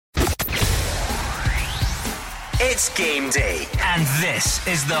It's game day, and this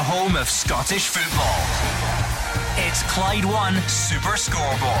is the home of Scottish football. It's Clyde One Super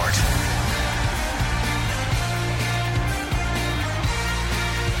Scoreboard.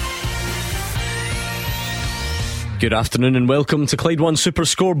 Good afternoon and welcome to Clyde One Super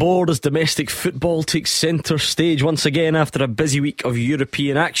Scoreboard as domestic football takes centre stage once again after a busy week of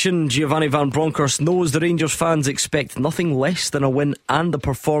European action. Giovanni Van Bronckhorst knows the Rangers fans expect nothing less than a win and a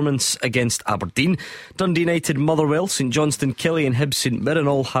performance against Aberdeen. Dundee United, Motherwell, St Johnstone, Killie and Hibs St Mirren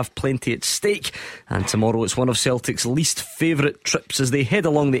all have plenty at stake, and tomorrow it's one of Celtic's least favourite trips as they head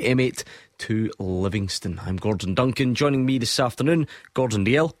along the M8 to Livingston. I'm Gordon Duncan. Joining me this afternoon, Gordon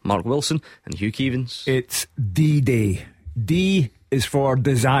Dalziel, Mark Wilson and Hugh Keevins. It's D-Day. D is for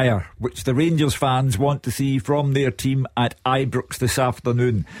desire, which the Rangers fans want to see from their team at Ibrox this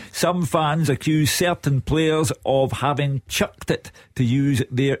afternoon. Some fans accuse certain players of having chucked it, to use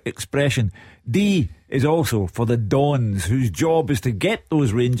their expression. D is also for the Dons, whose job is to get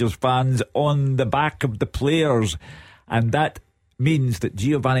those Rangers fans on the back of the players, and that means that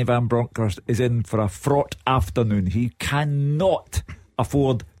Giovanni Van Bronckhorst is in for a fraught afternoon. He cannot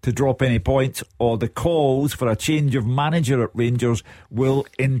afford to drop any points, or the calls for a change of manager at Rangers will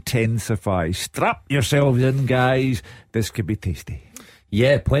intensify. Strap yourselves in, guys. This could be tasty.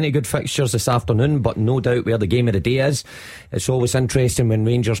 Yeah, plenty of good fixtures this afternoon, but no doubt where the game of the day is. It's always interesting when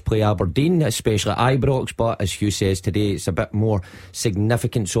Rangers play Aberdeen, especially at Ibrox, but as Hugh says, today it's a bit more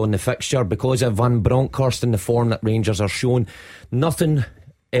significance on the fixture because of Van Bronckhorst and the form that Rangers are shown. Nothing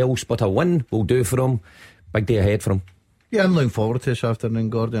else but a win will do for him. Big day ahead for him. Yeah, I'm looking forward to this afternoon,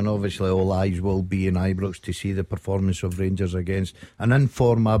 Gordon. Obviously all eyes will be in Ibrox to see the performance of Rangers against an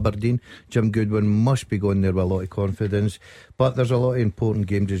in-form Aberdeen. Jim Goodwin must be going there with a lot of confidence, but there's a lot of important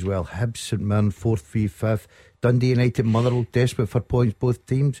games as well. Hibs, St Mirren, 4th v 5th, Dundee United, Motherwell desperate for points, both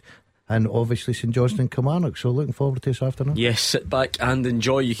teams, and obviously St Johnstone, Kilmarnock. So looking forward to this afternoon. Yes, sit back and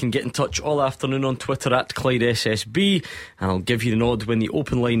enjoy. You can get in touch all afternoon on Twitter at Clyde SSB, and I'll give you the nod when the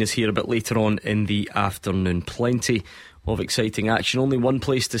open line is here a bit later on in the afternoon. Plenty of exciting action. Only one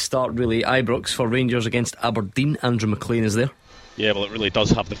place to start really, Ibrox for Rangers against Aberdeen. Andrew McLean is there. Yeah, well, it really does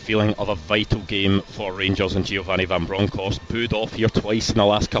have the feeling of a vital game for Rangers and Giovanni Van Bronckhorst. Booed off here twice in the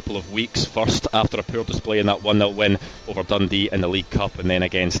last couple of weeks. First after a poor display in that 1-0 win over Dundee in the League Cup, and then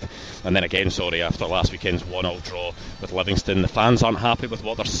again after last weekend's 1-1 draw with Livingston. The fans aren't happy with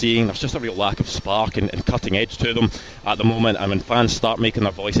what they're seeing. There's just a real lack of spark and cutting edge to them at the moment, and when fans start making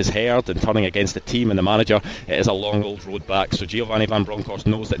their voices heard and turning against the team and the manager, it is a long old road back. So Giovanni Van Bronckhorst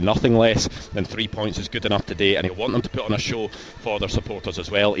knows that nothing less than 3 points is good enough today, and he'll want them to put on a show for their supporters as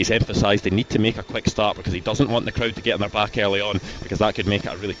well. He's emphasised they need to make a quick start because he doesn't want the crowd to get on their back early on, because that could make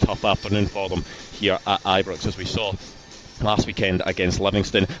it a really tough afternoon for them here at Ibrox, as we saw last weekend against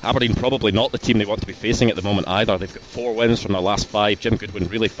Livingston. Aberdeen probably not the team they want to be facing at the moment either. They've got 4 wins from their last 5. Jim Goodwin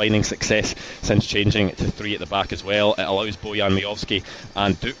really finding success since changing to 3 at the back as well. It allows Bojan Miovski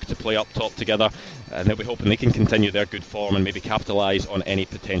and Duke to play up top together, and they'll be hoping they can continue their good form and maybe capitalise on any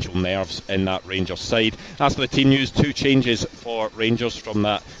potential nerves in that Rangers side. As for the team news, 2 changes for Rangers from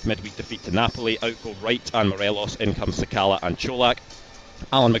that midweek defeat to Napoli. Out go Wright and Morelos, in comes Sakala and Cholak.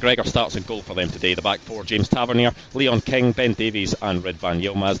 Alan McGregor starts in goal for them today. The back 4, James Tavernier, Leon King, Ben Davies and Ridvan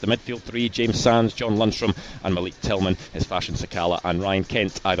Yilmaz. The midfield 3, James Sands, John Lundstrom and Malik Tillman is Fashion Sakala and Ryan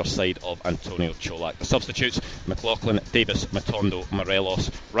Kent either side of Antonio Cholak. The substitutes, McLaughlin, Davis, Matondo,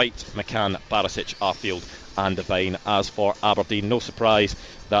 Morelos, Wright, McCann, Barisic, Arfield and Devine. As for Aberdeen, no surprise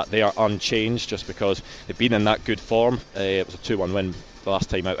that they are unchanged, just because they've been in that good form. It was a 2-1 win the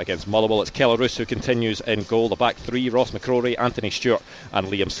last time out against Motherwell. It's Keller-Roos who continues in goal. The back 3, Ross McCrory, Anthony Stewart and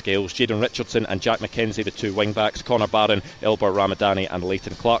Liam Scales. Jadon Richardson and Jack McKenzie, the 2 wing backs. Connor Barron, Ilber Ramadani and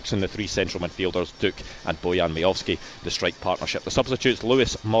Leighton Clarkson, the 3 central midfielders. Duke and Bojan Miovski, the strike partnership. The substitutes,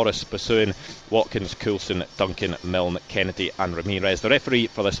 Lewis, Morris, Bassoon, Watkins, Coulson, Duncan, Milne, Kennedy and Ramirez. The referee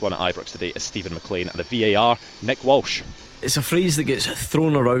for this one at Ibrox today is Stephen McLean, and the VAR, Nick Walsh. It's a phrase that gets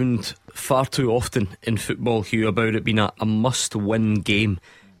thrown around far too often in football, Hugh, about it being a must-win game.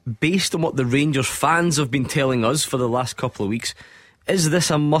 Based on what the Rangers fans have been telling us for the last couple of weeks, is this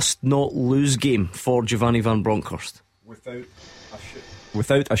a must-not-lose game for Giovanni Van Bronckhorst?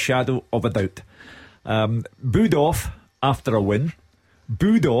 Without a shadow of a doubt. Booed off after a win,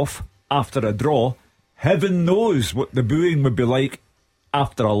 booed off after a draw. Heaven knows what the booing would be like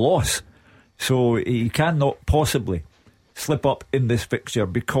after a loss. So he cannot possibly slip up in this fixture,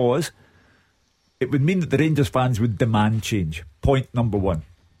 because it would mean that the Rangers fans would demand change. Point number 1.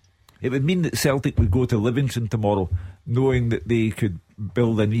 It would mean that Celtic would go to Livingston tomorrow knowing that they could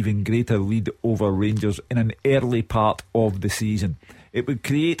build an even greater lead over Rangers in an early part of the season. It would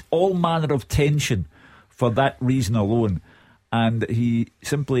create all manner of tension for that reason alone, and he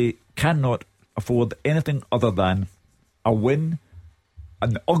simply cannot afford anything other than a win,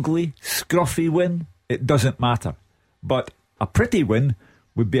 an ugly, scruffy win. It doesn't matter, but a pretty win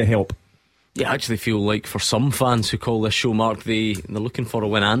would be a help. Yeah, I actually feel like for some fans who call this show, Mark, they're looking for a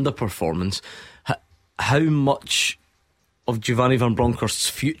win and a performance. How much of Giovanni Van Bronckhorst's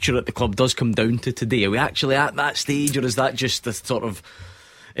future at the club does come down to today? Are we actually at that stage, or is that just the sort of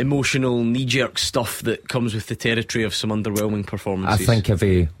emotional knee-jerk stuff that comes with the territory of some underwhelming performances? I think if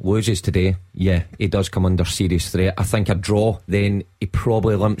he loses today, yeah, he does come under serious threat. I think a draw, then he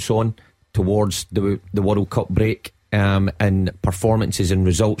probably limps on towards the World Cup break, and performances and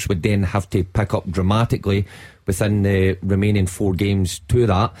results would then have to pick up dramatically within the remaining 4 games to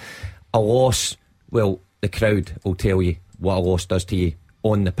that. A loss, well, the crowd will tell you what a loss does to you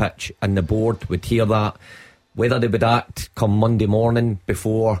on the pitch, and the board would hear that. Whether they would act come Monday morning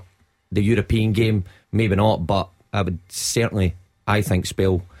before the European game, maybe not, but I would certainly, I think,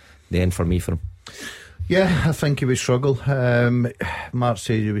 spell the end for me for him. Yeah, I think he would struggle. Mark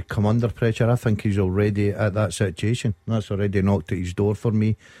said he would come under pressure. I think he's already at that situation. That's already knocked at his door for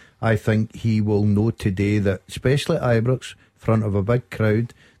me. I think he will know today that, especially at Ibrox, in front of a big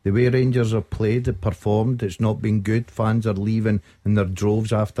crowd, the way Rangers have played and performed, it's not been good. Fans are leaving in their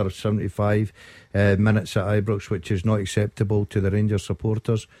droves after 75 minutes at Ibrox, which is not acceptable to the Rangers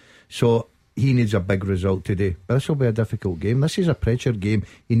supporters. So he needs a big result today. But this will be a difficult game. This is a pressure game.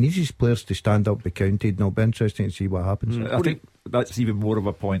 He needs his players to stand up, be counted, and it'll be interesting to see what happens. I think that's even more of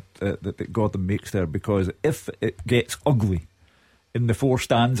a point that Gordon makes there, because if it gets ugly in the 4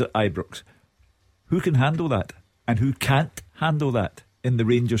 stands at Ibrox, who can handle that and who can't handle that in the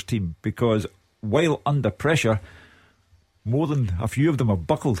Rangers team? Because while under pressure, more than a few of them have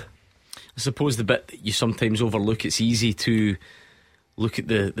buckled. I suppose the bit that you sometimes overlook, it's easy to look at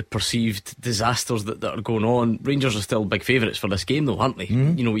the perceived disasters that are going on. Rangers are still big favourites for this game though, aren't they?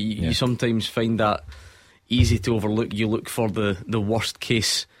 You know, you sometimes find that easy to overlook. You look for the worst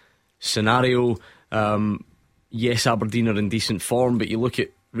case scenario. Yes, Aberdeen are in decent form, but you look at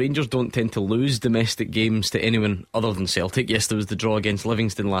Rangers don't tend to lose domestic games to anyone other than Celtic. Yes, there was the draw against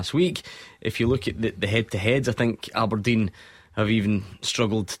Livingston last week. If you look at the head-to-heads, I think Aberdeen have even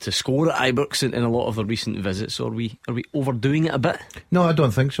struggled to score at Ibrox in a lot of their recent visits. So are we overdoing it a bit? No, I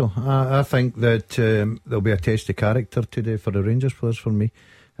don't think so. I think that there'll be a test of character today for the Rangers players for me.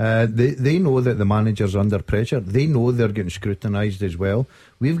 They know that the manager's under pressure. They know they're getting scrutinised as well.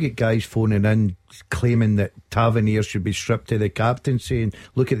 We've got guys phoning in claiming that Tavernier should be stripped of the captaincy, and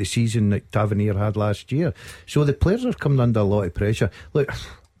look at the season that Tavernier had last year. So the players are coming under a lot of pressure. Look,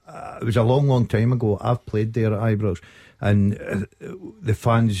 it was a long time ago. I've played there at Ibrox, and the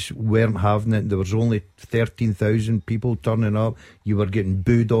fans weren't having it. There was only 13,000 people turning up. You were getting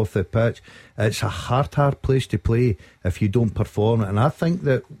booed off the pitch. It's a hard place to play if you don't perform. And I think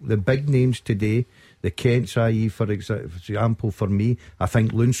that the big names today, the Kents, i.e. for example, for me, I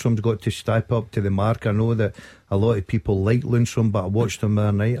think Lundstrom's got to step up to the mark. I know that a lot of people like Lundstrom, but I watched him the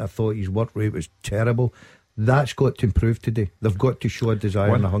other night. I thought his work rate was terrible. That's got to improve today. They've got to show a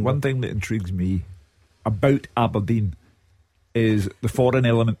desire and a hunger. One thing that intrigues me about Aberdeen is the foreign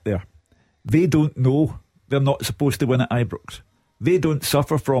element there. They don't know they're not supposed to win at Ibrox. They don't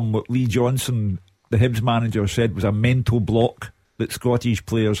suffer from what Lee Johnson, the Hibs manager, said was a mental block that Scottish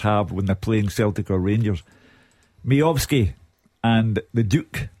players have when they're playing Celtic or Rangers. Miovski and the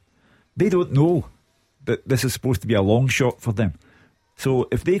Duke, they don't know that this is supposed to be a long shot for them. So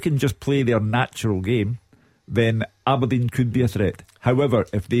if they can just play their natural game, then Aberdeen could be a threat. However,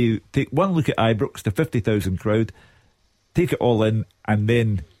 if they take one look at Ibrox, the 50,000 crowd, take it all in and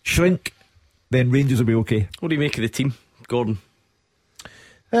then shrink, then Rangers will be okay. What do you make of the team, Gordon?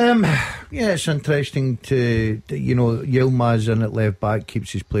 Yeah, it's interesting to Yilmaz in at left back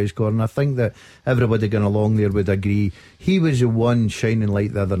keeps his place going. I think that everybody going along there would agree he was the one shining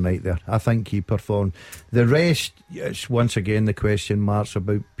light the other night there. I think he performed. The rest, it's once again the question marks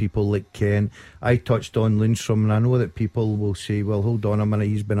about people like Ken. I touched on Lundstrom, and I know that people will say, well, hold on a minute,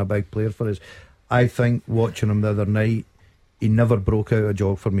 he's been a big player for us. I think watching him the other night, he never broke out a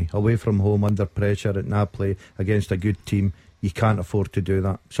jog for me. Away from home, under pressure at Napoli against a good team, you can't afford to do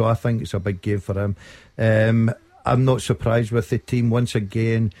that. So I think it's a big game for him. I'm not surprised with the team. Once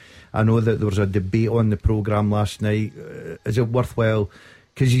again, I know that there was a debate on the programme last night. Is it worthwhile?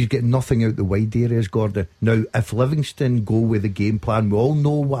 Because he's getting nothing out the wide areas, Gordon. Now, if Livingston go with the game plan, we all know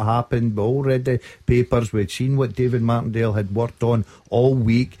what happened. We all read the papers. We'd seen what David Martindale had worked on all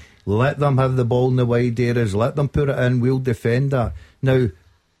week. Let them have the ball in the wide areas. Let them put it in. We'll defend that. Now,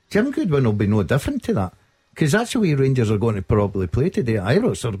 Jim Goodwin will be no different to that, because that's the way Rangers are going to probably play today.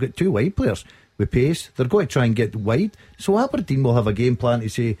 Ibrox have got 2 wide players with pace. They're going to try and get wide. So Aberdeen will have a game plan to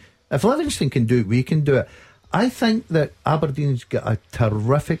say, if Livingston can do it, we can do it. I think that Aberdeen's got a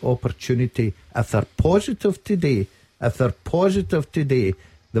terrific opportunity. If they're positive today,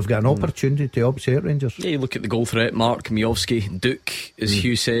 they've got an opportunity to upset Rangers. Yeah, you look at the goal threat, Mark, Miovski, Duke, as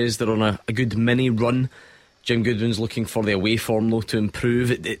Hugh says, they're on a good mini run. Jim Goodwin's looking for the away form though to improve.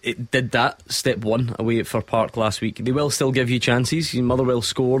 It did that, step one, away at Fir Park last week. They will still give you chances. Motherwell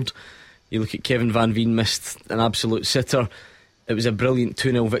scored. You look at Kevin Van Veen, missed an absolute sitter. It was a brilliant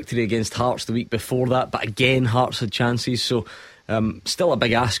 2-0 victory against Hearts the week before that, but again Hearts had chances. So still a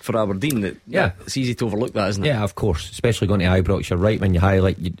big ask for Aberdeen. It's easy to overlook that, isn't it? Yeah, of course, especially going to Ibrox. You're right when you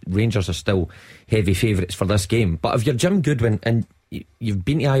highlight Rangers are still heavy favourites for this game. But if you're Jim Goodwin and you've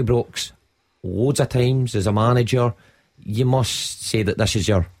been to Ibrox loads of times as a manager, you must say that this is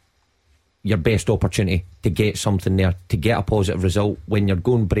your best opportunity to get something there, to get a positive result. When you're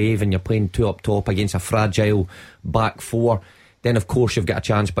going brave and you're playing two up top against a fragile back four, then of course you've got a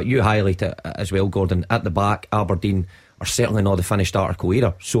chance. But you highlight it as well, Gordon. At the back, Aberdeen are certainly not the finished article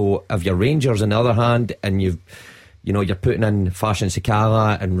either. So if you're Rangers on the other hand, and you're putting in Fashion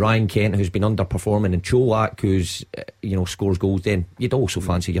Sakala and Ryan Kent, who's been underperforming, and Cholak, who's scores goals, then you'd also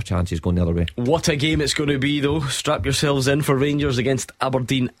fancy your chances going the other way. What a game it's going to be though. Strap yourselves in for Rangers against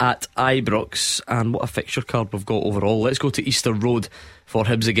Aberdeen at Ibrox. And what a fixture card we've got overall. Let's go to Easter Road for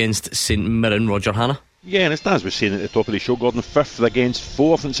Hibs against St Mirren. Roger Hannah. Yeah, and it's as we're saying at the top of the show, Gordon, 5th against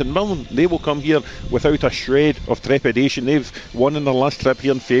 4th, and St Mirren, they will come here without a shred of trepidation. They've won in their last trip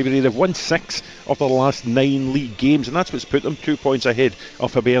here in February. They've won 6 of their last 9 league games, and that's what's put them 2 points ahead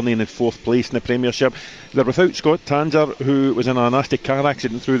of Hibernian in 4th place in the Premiership. They're without Scott Tanser, who was in a nasty car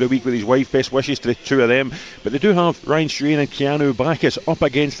accident through the week with his wife. Best wishes to the two of them. But they do have Ryan Strain and Keanu Bacchus up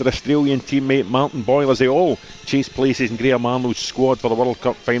against their Australian teammate Martin Boyle, as they all chase places in Graham Arnold's squad for the World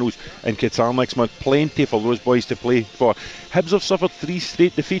Cup finals in Qatar next month. Plenty for those boys to play for. Hibs have suffered 3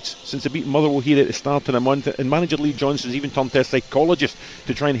 straight defeats since they beat Motherwell here at the start of the month, and manager Lee Johnson's even turned to a psychologist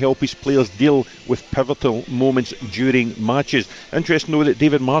to try and help his players deal with pivotal moments during matches. Interesting though that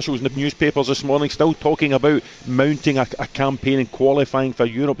David Marshall's in the newspapers this morning still talking about mounting a campaign and qualifying for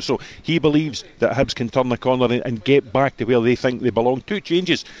Europe, so he believes that Hibs can turn the corner and get back to where they think they belong. 2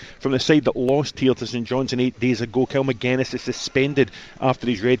 changes from the side that lost here to St Johnstone 8 days ago. Kel McGuinness is suspended after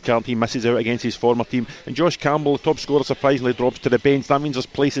his red card. He misses out against his former team, and Josh Campbell, the top scorer, surprisingly drops to the bench. That means there's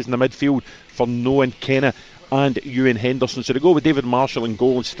places in the midfield for Noah Kenna and Ewan Henderson. So they go with David Marshall in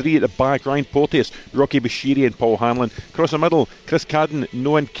goals. 3 at the back: Ryan Porteous, Rocky Bashiri and Paul Hanlon. Across the middle, Chris Cadden,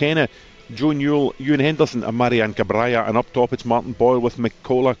 Noah Kenna, Joe Newell, Ewan Henderson and Marian Cabrera. And up top it's Martin Boyle with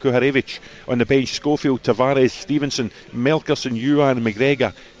Mikola Kuharevich. On the bench, Schofield, Tavares, Stevenson, Melkerson, Ewan,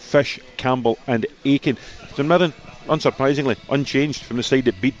 McGregor, Fish, Campbell and Aiken. St Mirren, unsurprisingly, unchanged from the side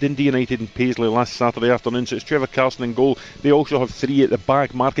that beat Dundee United in Paisley last Saturday afternoon. So it's Trevor Carson in goal. They also have 3 at the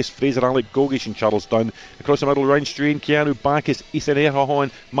back: Marcus Fraser, Alec Gogish and Charles Dunn. Across the middle, Ryan Strain, Keanu Bacchus, Ethan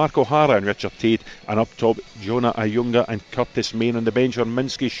Erhahoen, Mark O'Hara and Richard Tate. And up top, Jonah Ayunga and Curtis Main. On the bench are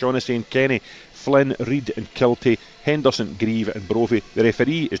Minsky, Shaughnessy and Kenny, Flynn, Reid and Kilty, Henderson, Grieve and Brophy. The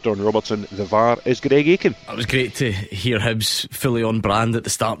referee is Don Robertson. The VAR is Greg Aiken. It was great to hear Hibs fully on brand at the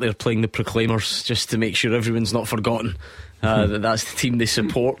start there, playing the Proclaimers, just to make sure everyone's not forgotten that that's the team they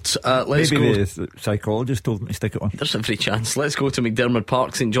support. Let's Maybe go. the psychologist told them to stick it on. There's every chance. Let's go to McDermott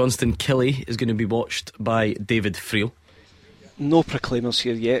Park. St Johnstone Killie is going to be watched by David Friel. No Proclaimers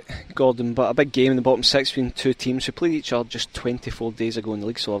here yet, Gordon, but a big game in the bottom 6 between 2 teams who played each other just 24 days ago in the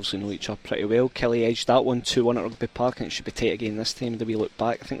league, so obviously know each other pretty well. Killie edged that one 2-1 at Rugby Park, and it should be tight again this time. Do we look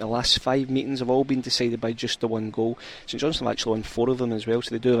back? I think the last 5 meetings have all been decided by just the 1 goal. St Johnstone have actually won 4 of them as well,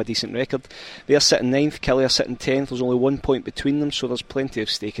 so they do have a decent record. They are sitting 9th, Killie are sitting 10th. There's only 1 point between them, so there's plenty of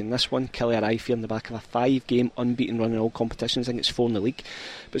stake in this one. Killie arrive here on the back of a 5-game unbeaten run in all competitions. I think it's 4 in the league.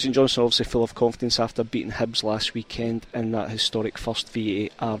 But St Johnstone are obviously full of confidence after beating Hibs last weekend in that historic first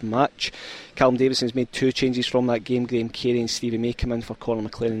VAR match. Callum Davidson's made 2 changes from that game. Graham Carey and Stevie May come in for Conor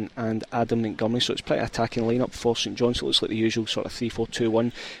McLaren and Adam Montgomery, so it's pretty attacking lineup for St Johnstone. It looks like the usual sort of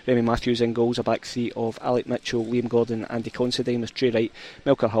 3-4-2-1. Remy Matthews in goals, a back 3 of Alec Mitchell, Liam Gordon, Andy Considine with Trey Wright,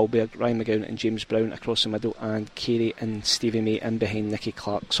 Milker Hallberg, Ryan McGowan and James Brown across the middle, and Carey and Stevie May in behind Nicky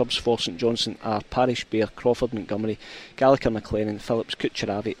Clark. Subs for St Johnstone are Parish, Bear, Crawford, Montgomery, Gallagher, McLennan, Phillips,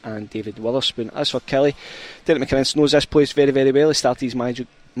 Kucheravi and David Witherspoon. As for Killie, Derek McInnes knows this place very, very well. He started his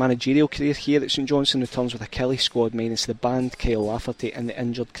managerial career here at St Johnstone, returns with a Killie squad minus the band, Kyle Lafferty and the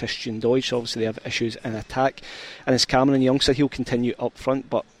injured Christian Deutsch. Obviously they have issues in attack, and as Cameron Youngster, he'll continue up front,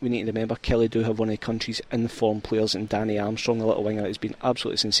 but we need to remember Killie do have one of the country's in-form players in Danny Armstrong, the little winger that has been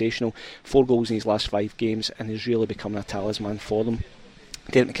absolutely sensational. 4 goals in his last 5 games and has really become a talisman for them.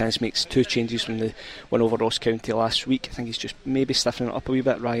 Derek McInnes makes 2 changes from the win over Ross County last week. I think he's just maybe stiffening it up a wee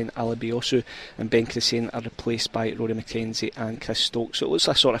bit. Ryan Alabiosu and Ben Crisane are replaced by Rory McKenzie and Chris Stokes. So it looks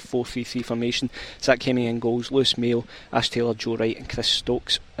like a sort of 4-3-3 formation. Zach Hemming in goals, Lewis Mayo, Ash Taylor, Joe Wright and Chris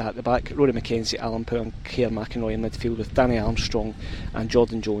Stokes at the back. Rory McKenzie, Alan Power and Keir McInroy in midfield, with Danny Armstrong and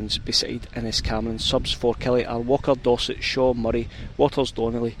Jordan Jones beside Innes Cameron. Subs for Killie are Walker, Dossett, Shaw, Murray, Waters,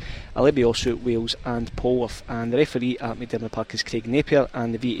 Donnelly, Alabiosu, Wales and Polworth. And the referee at McDiarmid Park is Craig Napier,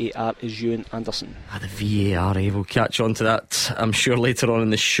 and the VAR is Ewan Anderson. The VAR, we'll catch on to that, I'm sure, later on in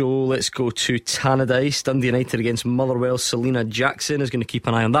the show. Let's go to Tannadice. Dundee United against Motherwell. Selina Jackson is going to keep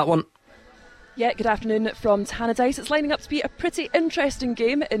an eye on that one. Yeah, good afternoon from Tannadice. It's lining up to be a pretty interesting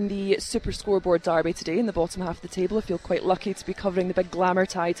game in the Super Scoreboard derby today in the bottom half of the table. I feel quite lucky to be covering the big glamour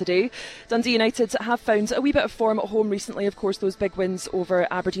tie today. Dundee United have found a wee bit of form at home recently. Of course, those big wins over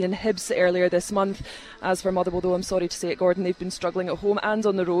Aberdeen and Hibs earlier this month. As for Motherwell, though, I'm sorry to say it, Gordon, they've been struggling at home and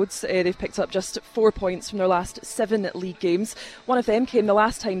on the roads. They've picked up just 4 points from their last 7 league games. One of them came the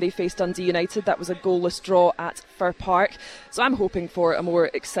last time they faced Dundee United. That was a goalless draw at Fir Park. So I'm hoping for a more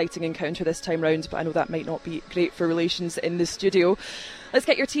exciting encounter this time round, but I know that might not be great for relations in the studio. Let's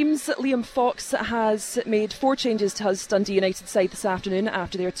get your teams. Liam Fox has made 4 changes to his Dundee United side this afternoon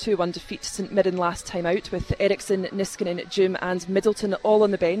after their 2-1 defeat to St Mirren last time out, with Eriksson, Niskanen, Jim and Middleton all on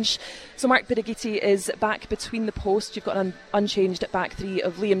the bench. So Mark Bidigiti is back between the posts. You've got an unchanged back 3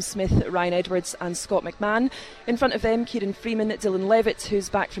 of Liam Smith, Ryan Edwards and Scott McMahon. In front of them, Kieran Freeman, Dylan Levitt, who's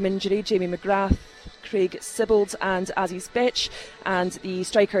back from injury, Jamie McGrath, Craig Sibbald and Aziz Betch, and the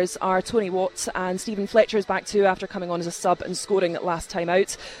strikers are Tony Watt and Stephen Fletcher is back too after coming on as a sub and scoring last time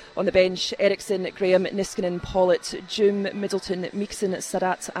out. On the bench, Eriksson, Graham, Niskanen, Pollitt, June, Middleton, Meekson,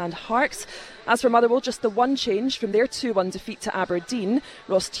 Sadat and Harks. As for Motherwell, just the one change from their 2-1 defeat to Aberdeen.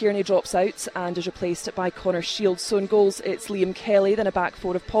 Ross Tierney drops out and is replaced by Connor Shields. So in goals, it's Liam Kelly, then a back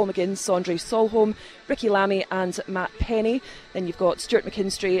 4 of Paul McGinn, Sondre Solholm, Ricky Lamy and Matt Penny. Then you've got Stuart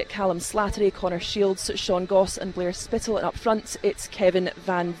McKinstry, Callum Slattery, Connor Shields, Sean Goss and Blair Spittle. And up front, it's Kevin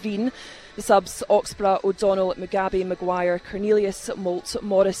Van Veen. The subs, Oxborough, O'Donnell, Mugabe, Maguire, Cornelius, Moult,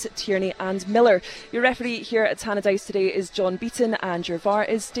 Morris, Tierney and Miller. Your referee here at Tannadice today is John Beaton and your VAR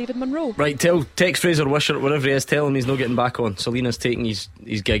is David Munro. Right, text Fraser Wishart, whatever he is, tell him he's not getting back on. Selina's taking his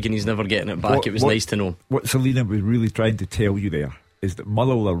gig and he's never getting it back. It was nice to know. What Selina was really trying to tell you there is that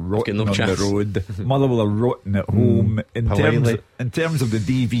Motherwell are rotten on the road. Motherwell are rotten at home. In terms of the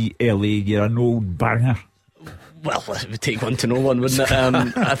DVLA, you're an old banger. Well, it would take one to know one, wouldn't it?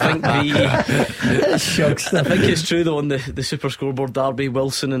 I think I think it's true though on the Super Scoreboard derby,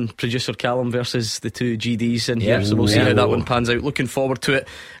 Wilson and producer Callum versus the 2 GDs in here, so we'll see how that one pans out. Looking forward to it.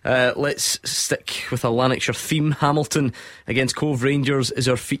 Let's stick with a Lanarkshire theme. Hamilton against Cove Rangers is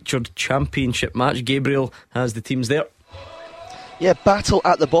our featured championship match. Gabriel has the teams there. Yeah, battle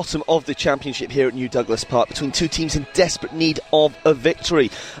at the bottom of the championship here at New Douglas Park between 2 teams in desperate need of a victory.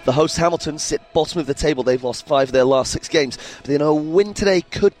 The hosts Hamilton sit bottom of the table. They've lost 5 of their last 6 games, but they know a win today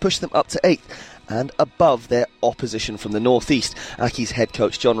could push them up to 8th and above their opposition from the northeast. Aki's head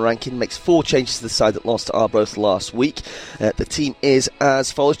coach John Rankin makes 4 changes to the side that lost to Arbroath last week. The team is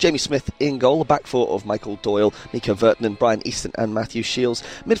as follows: Jamie Smith in goal, a back 4 of Michael Doyle, Nico Vertinen, Brian Easton and Matthew Shields.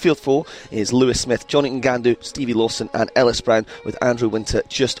 Midfield 4 is Lewis Smith, Johnny Ngandu, Stevie Lawson and Ellis Brown, with Andrew Winter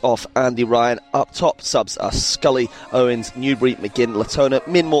just off Andy Ryan. Up top, subs are Scully, Owens, Newbury, McGinn, Latona,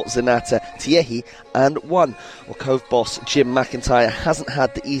 Minmore, Zanata, Tiehi and One. Well, Cove boss Jim McIntyre hasn't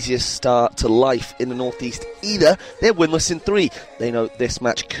had the easiest start to life in the northeast either. They're winless in 3. They know this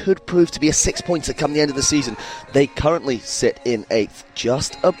match could prove to be a 6-pointer come the end of the season. They currently sit in 8th,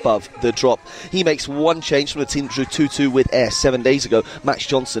 just above the drop. He makes 1 change from the team that drew 2-2 with Ayr 7 days ago. Max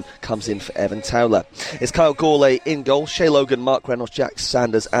Johnson comes in for Evan Towler. It's Kyle Gourlay in goal, Shay Logan, Mark Reynolds, Jack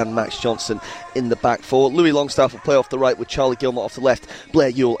Sanders and Max Johnson in the back 4. Louis Longstaff will play off the right with Charlie Gilmore off the left, Blair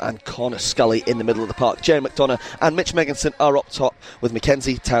Ewell and Connor Scully in the middle of the park. Jerry McDonough and Mitch Megginson are up top, with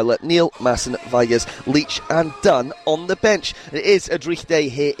Mackenzie, Towler, Neil, Masson, Vigers, Leach and Dunn on the bench. It is a Dreich day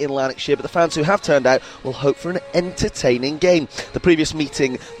here in Lanarkshire, but the fans who have turned out will hope for an entertaining game. The previous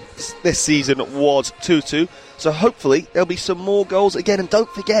meeting this season was 2-2, so hopefully there'll be some more goals again. And don't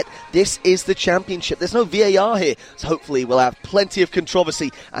forget, this is the championship. There's no VAR here, so hopefully we'll have plenty of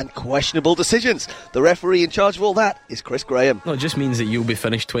controversy and questionable decisions. The referee in charge of all that is Chris Graham. No, it just means that you'll be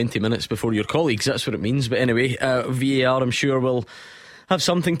finished 20 minutes before your colleagues. That's what it means. But anyway, VAR I'm sure will have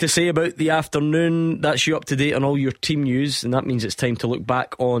something to say about the afternoon. That's you up to date on all your team news, and that means it's time to look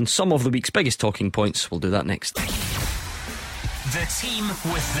back on some of the week's biggest talking points. We'll do that next. The team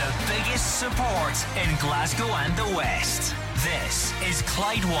with the biggest support in Glasgow and the West. This is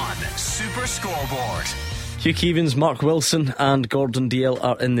Clyde One Super Scoreboard. Hugh Keevins, Mark Wilson and Gordon Dalziel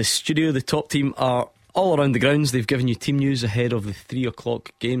are in the studio. The top team are all around the grounds. They've given you team news ahead of the 3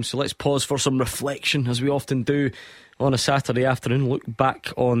 o'clock game. So let's pause for some reflection, as we often do on a Saturday afternoon. Look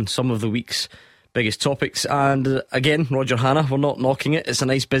back on some of the week's biggest topics. And again, Roger Hannah, we're not knocking it. It's a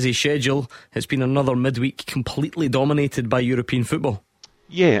nice busy schedule. It's been another midweek completely dominated by European football.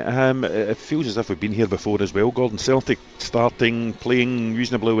 Yeah, it feels as if we've been here before as well, Gordon. Celtic starting, playing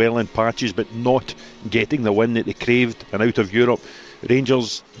reasonably well in patches, but not getting the win that they craved and out of Europe.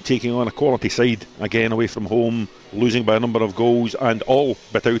 Rangers taking on a quality side, again away from home, losing by a number of goals, and all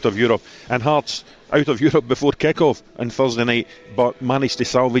but out of Europe. And Hearts out of Europe before kick-off on Thursday night, but managed to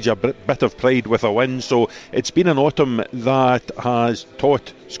salvage a bit of pride with a win. So it's been an autumn that has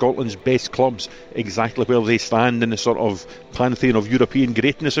taught Scotland's best clubs exactly where they stand in the sort of pantheon of European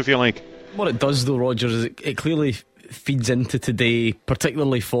greatness, if you like. What it does though, Roger, is it clearly feeds into today,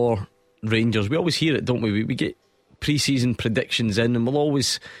 particularly for Rangers. We always hear it, don't we? We get pre-season predictions in, and we'll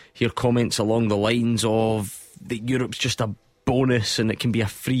always hear comments along the lines of that Europe's just a bonus and it can be a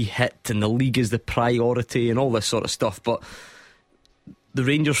free hit and the league is the priority and all this sort of stuff. But the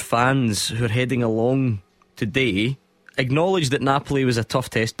Rangers fans who are heading along today acknowledge that Napoli was a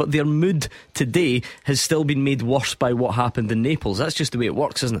tough test, but their mood today has still been made worse by what happened in Naples. That's just the way it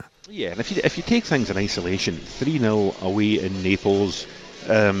works, isn't it? Yeah, and if you take things in isolation, 3-0 away in Naples,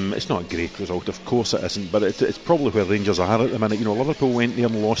 it's not a great result, of course it isn't, but it's probably where Rangers are at the minute. You know, Liverpool went there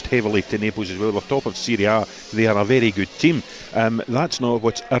and lost heavily to Naples as well. They're top of Serie A. They are a very good team. That's not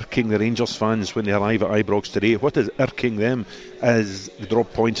what's irking the Rangers fans when they arrive at Ibrox today. What is irking them is the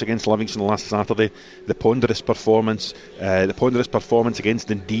drop points against Livingston last Saturday, the ponderous performance against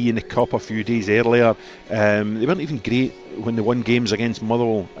Dundee in the Cup a few days earlier. They weren't even great when they won games against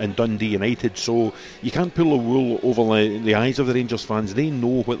Motherwell and Dundee United, so you can't pull the wool over the eyes of the Rangers fans. They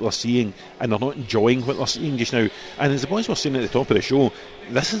know what they're seeing and they're not enjoying what they're seeing just now. And as the boys were saying at the top of the show,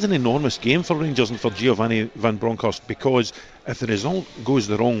 this is an enormous game for Rangers and for Giovanni Van Bronckhorst, because if the result goes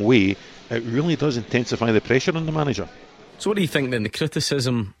the wrong way, it really does intensify the pressure on the manager. So what do you think then? The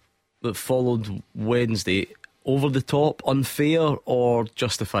criticism that followed Wednesday, over the top, unfair or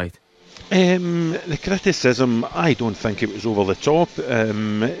justified? The criticism, I don't think it was over the top.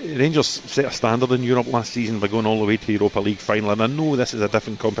 Rangers set a standard in Europe last season by going all the way to the Europa League final, and I know this is a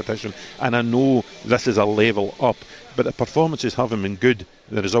different competition and I know this is a level up, but the performances haven't been good.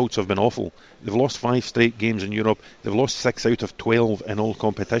 The results have been awful. They've lost 5 straight games in Europe. They've lost 6 out of 12 in all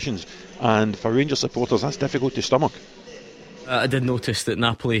competitions, and for Rangers supporters that's difficult to stomach. I did notice that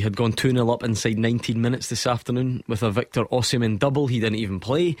Napoli had gone 2-0 up inside 19 minutes this afternoon with a Victor Osimhen double. He didn't even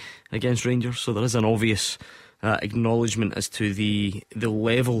play against Rangers, so there is an obvious acknowledgement as to the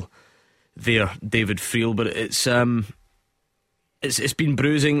level there, David Friel. But it's been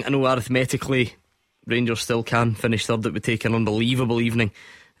bruising. I know arithmetically Rangers still can finish third. It would take an unbelievable evening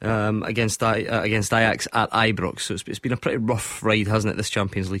against Ajax at Ibrox. So it's been a pretty rough ride, hasn't it, this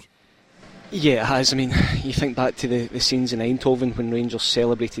Champions League? Yeah, it has. I mean, you think back to the scenes in Eindhoven when Rangers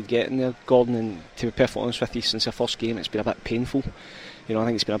celebrated getting there, Gordon, and to be perfectly honest with you, since their first game it's been a bit painful. You know, I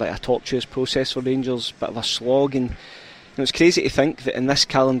think it's been a bit of a tortuous process for Rangers, a bit of a slog, and you know, it's crazy to think that in this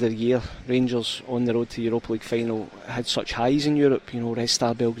calendar year Rangers on the road to the Europa League final had such highs in Europe. You know, Red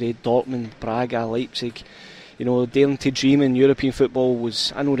Star Belgrade, Dortmund, Braga, Leipzig. You know, daring to dream in European football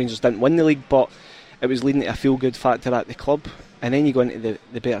was, I know Rangers didn't win the league, but it was leading to a feel good factor at the club. And then you go into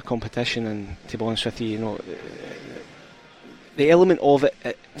the better competition, and to be honest with you, you know, the element of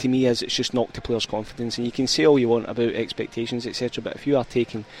it to me is it's just knocked the players' confidence. And you can say all you want about expectations, etc., but if you are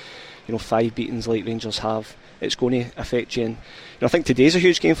taking, you know, 5 beatings like Rangers have, it's going to affect you. And you know, I think today's a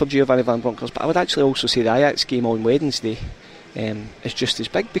huge game for Giovanni Van Bronckhorst, but I would actually also say the Ajax game on Wednesday is just as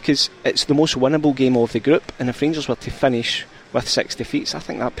big, because it's the most winnable game of the group, and if Rangers were to finish with 6 defeats, I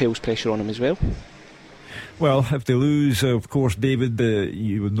think that piles pressure on them as well. Well, if they lose, of course, David,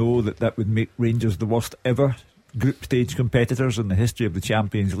 you would know that would make Rangers the worst ever group stage competitors in the history of the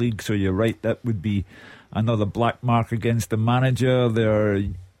Champions League. So you're right, that would be another black mark against the manager. Their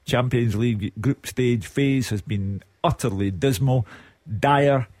Champions League group stage phase has been utterly dismal,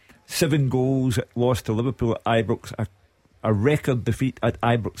 dire. 7 goals lost to Liverpool at Ibrox, a record defeat at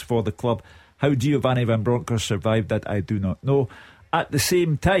Ibrox for the club. How Giovanni Van Bronckhorst survived that, I do not know. At the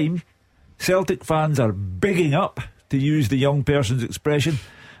same time, Celtic fans are bigging up, to use the young person's expression,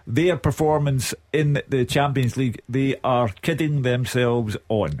 their performance in the Champions League. They are kidding themselves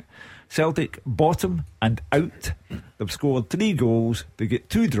on. Celtic bottom and out. They've scored 3 goals, they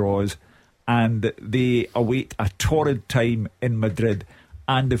get 2 draws, and they await a torrid time in Madrid.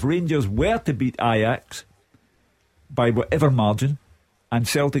 And if Rangers were to beat Ajax by whatever margin, and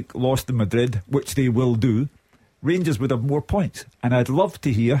Celtic lost in Madrid, which they will do, Rangers would have more points. And I'd love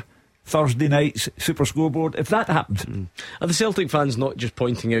to hear Thursday night's Super Scoreboard if that happens. Are the Celtic fans not just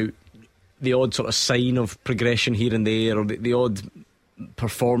pointing out the odd sort of sign of progression here and there, or the odd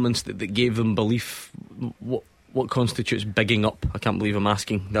performance that gave them belief? What constitutes bigging up? I can't believe I'm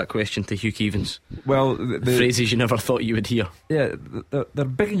asking that question to Hugh Keevins. Well, phrases you never thought you would hear. Yeah, they're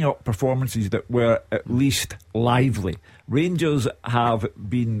bigging up performances that were at least lively. Rangers have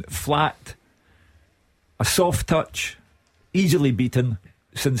been flat, a soft touch, easily beaten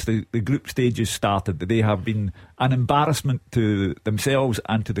since the group stages started. They have been an embarrassment to themselves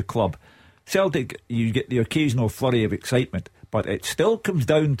and to the club. Celtic, you get the occasional flurry of excitement, but it still comes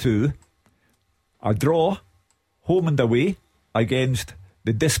down to a draw, home and away, against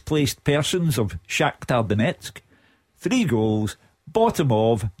the displaced persons of Shakhtar Donetsk. 3 goals, bottom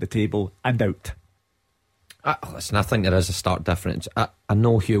of the table and out. Listen, I think there is a stark difference. I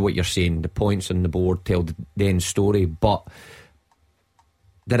know, Hugh, what you're saying. The points on the board tell the end story, but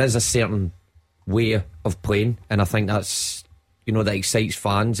there is a certain way of playing, and I think that's, that excites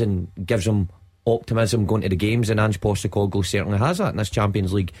fans and gives them optimism going to the games, and Ange Postecoglou certainly has that in this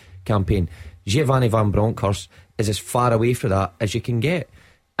Champions League campaign. Giovanni Van Bronckhorst is as far away from that as you can get,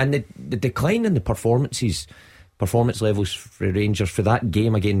 and the decline in the performance levels for Rangers for that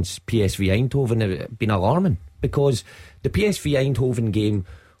game against PSV Eindhoven have been alarming, because the PSV Eindhoven game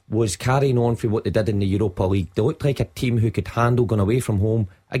was carrying on for what they did in the Europa League. They looked like a team who could handle going away from home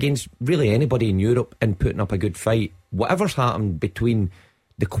against really anybody in Europe and putting up a good fight. Whatever's happened between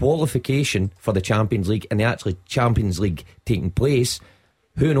the qualification for the Champions League and the actual Champions League taking place,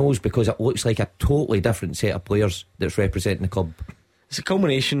 who knows, because it looks like a totally different set of players that's representing the club. It's a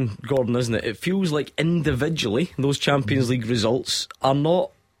culmination, Gordon, isn't it? It feels like individually those Champions League results are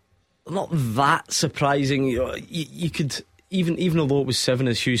not that surprising. You could, even although it was 7,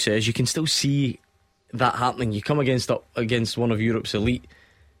 as Hugh says, you can still see that happening. You come against one of Europe's elite,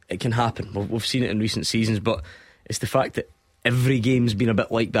 it can happen. We've seen it in recent seasons, but it's the fact that every game's been a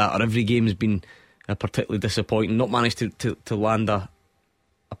bit like that, or every game's been particularly disappointing, not managed to land a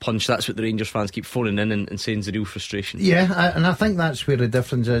punch. That's what the Rangers fans keep phoning in and saying is the real frustration. Yeah, and I think that's where the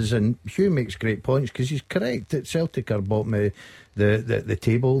difference is, and Hugh makes great points, because he's correct that Celtic are bottom of the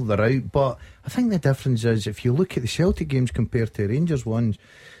table, they're out, but I think the difference is, if you look at the Celtic games compared to Rangers ones,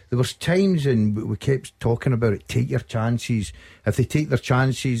 there was times, and we kept talking about it, take your chances. If they take their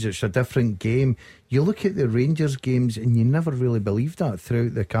chances, it's a different game. You look at the Rangers games and you never really believed that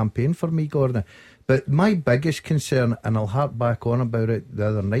throughout the campaign for me, Gordon. But my biggest concern, and I'll harp back on about it the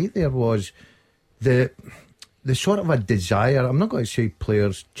other night there, was the sort of a desire. I'm not going to say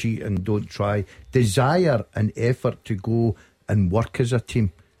players cheat and don't try. Desire and effort to go and work as a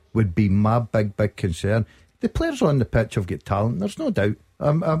team would be my big concern. The players on the pitch have got talent, there's no doubt.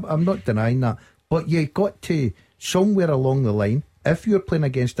 I'm not denying that, but you got to, somewhere along the line, if you're playing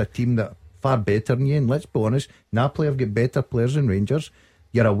against a team that far better than you, and let's be honest, Napoli have got better players than Rangers,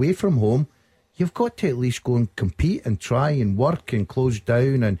 you're away from home, you've got to at least go and compete and try and work and close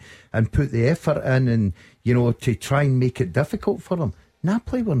down and put the effort in, and to try and make it difficult for them.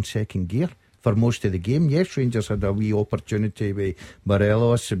 Napoli were in second gear for most of the game. Yes, Rangers had a wee opportunity with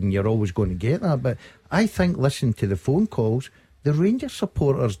Morelos, and you're always going to get that, but I think, listen to the phone calls, the Rangers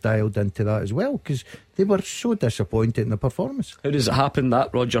supporters dialed into that as well, because they were so disappointed in the performance. How does it happen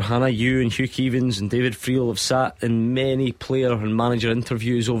that, Roger Hannah, you and Hugh Keevins and David Friel have sat in many player and manager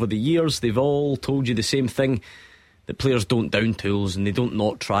interviews over the years? They've all told you the same thing, that players don't down tools and they don't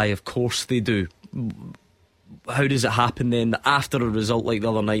not try. Of course they do. How does it happen then that after a result like the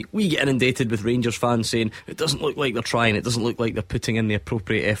other night, we get inundated with Rangers fans saying it doesn't look like they're trying, it doesn't look like they're putting in the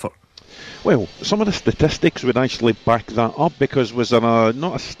appropriate effort? Well, some of the statistics would actually back that up, because was there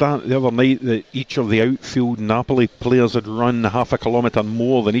not a stat the other night that each of the outfield Napoli players had run half a kilometre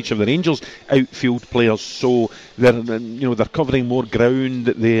more than each of the Rangers outfield players, so they're covering more ground,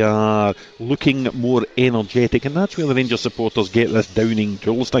 they are looking more energetic, and that's where the Rangers supporters get this downing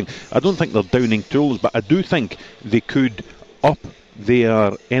tools thing. I don't think they're downing tools, but I do think they could up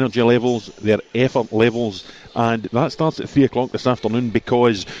their energy levels, their effort levels, and that starts at 3 o'clock this afternoon,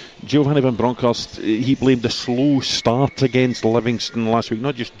 because Giovanni Van Bronckhorst, he blamed the slow start against Livingston last week,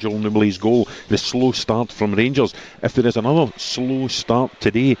 not just Joel Newbley's goal, the slow start from Rangers. If there is another slow start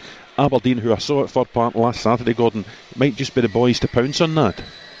today, Aberdeen, who I saw at Fir Park last Saturday, Gordon, might just be the boys to pounce on that.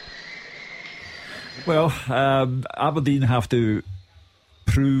 Well, Aberdeen have to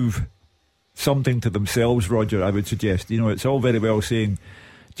prove something to themselves, Roger, I would suggest. It's all very well saying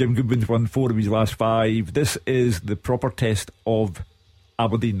Jim Goodwin's won 4 of his last 5. This is the proper test of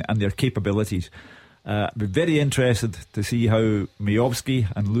Aberdeen and their capabilities. I'd be very interested to see how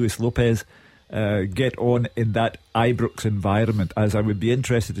Majowski and Luis Lopez get on in that Ibrox environment, as I would be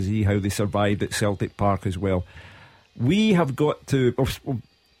interested to see how they survived at Celtic Park as well. We have got to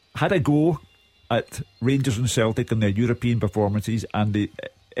had a go at Rangers and Celtic in their European performances, and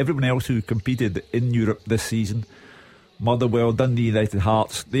everyone else who competed in Europe this season, Motherwell, Dundee United,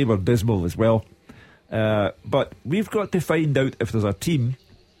 Hearts, they were dismal as well. But we've got to find out if there's a team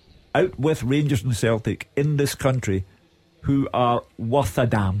out with Rangers and Celtic in this country who are worth a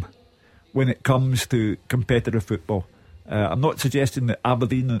damn when it comes to competitive football. I'm not suggesting that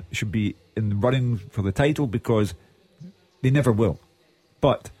Aberdeen should be in the running for the title, because they never will.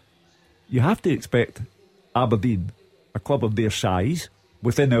 But you have to expect Aberdeen, a club of their size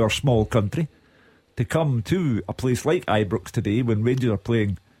within our small country, to come to a place like Ibrox today when Rangers are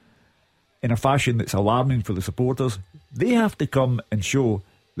playing in a fashion that's alarming for the supporters. They have to come and show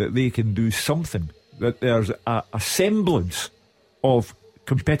that they can do something, that there's a semblance of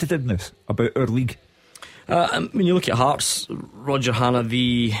competitiveness about our league. When you look at Hearts, Roger Hannah,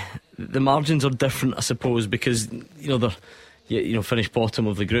 the margins are different, I suppose, because they're finished bottom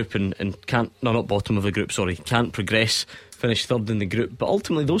of the group and can't progress, finish third in the group. But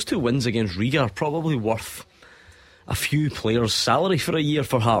ultimately, those two wins against Riga are probably worth a few players' salary for a year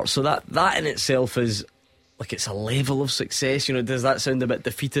for Hearts. So that in itself is like, it's a level of success. Does that sound a bit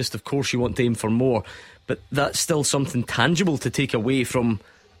defeatist? Of course you want to aim for more, but that's still something tangible to take away from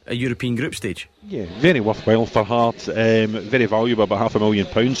a European group stage. Yeah, very worthwhile for Hearts. Very valuable, about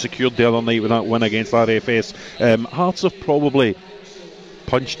 £500,000 secured the other night with that win against RFS. Hearts have probably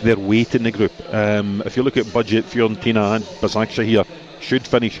punched their weight in the group. If you look at budget, Fiorentina and Besiktas here should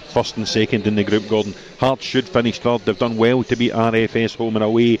finish first and second in the group, Gordon. Hearts should finish third. They've done well to beat RFS home and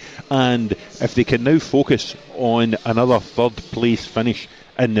away, and if they can now focus on another third place finish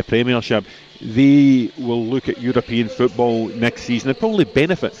in the Premiership, they will look at European football next season and probably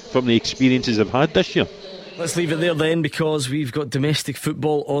benefit from the experiences they've had this year. Let's leave it there then, because we've got domestic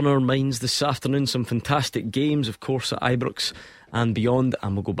football on our minds this afternoon. Some fantastic games, of course, at Ibrox and beyond,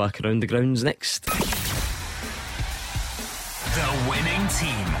 and we'll go back around the grounds next. The winning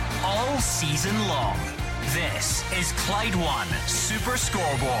team all season long. This is Clyde One Super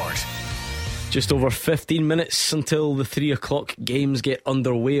Scoreboard. Just over 15 minutes until the 3 o'clock games get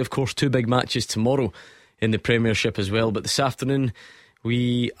underway. Of course, 2 big matches tomorrow in the Premiership as well. But this afternoon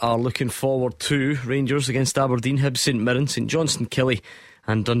we are looking forward to Rangers against Aberdeen, Hibs St Mirren, St Johnstone Killie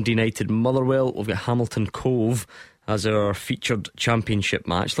and Dundee United Motherwell. We've got Hamilton Cove as our featured championship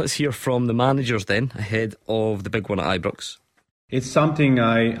match. Let's hear from the managers then ahead of the big one at Ibrox. It's something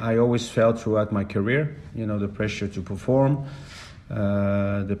I always felt throughout my career. The pressure to perform,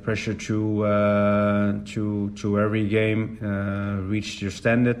 the pressure to every game reach your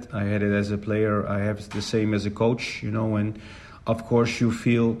standard. I had it as a player. I have the same as a coach. When of course you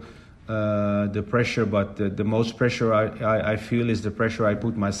feel the pressure, but the most pressure I feel is the pressure I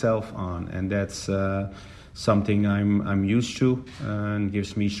put myself on, and that's something I'm used to, and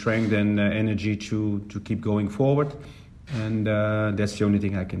gives me strength and energy to keep going forward. And that's the only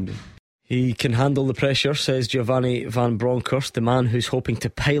thing I can do. He can handle the pressure, says Giovanni Van Bronckhorst. The man who's hoping to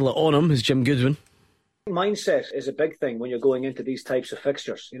pile it on him is Jim Goodwin. Mindset is a big thing when you're going into these types of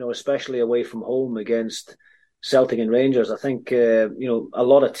fixtures, especially away from home against Celtic and Rangers. I think a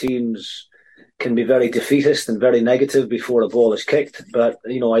lot of teams can be very defeatist and very negative before a ball is kicked, but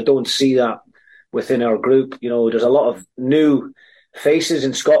I don't see that within our group. There's a lot of new faces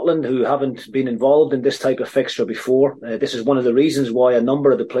in Scotland who haven't been involved in this type of fixture before. This is one of the reasons why a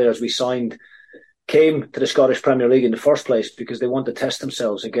number of the players we signed came to the Scottish Premier League in the first place, because they want to test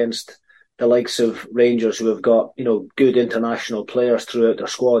themselves against the likes of Rangers, who have got good international players throughout their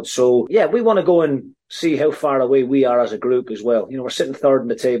squad. So yeah, we want to go and see how far away we are as a group as well. We're sitting third in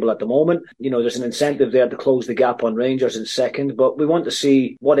the table at the moment. There's an incentive there to close the gap on Rangers in second, but we want to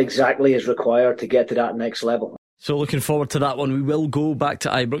see what exactly is required to get to that next level. So looking forward to that one. We will go back to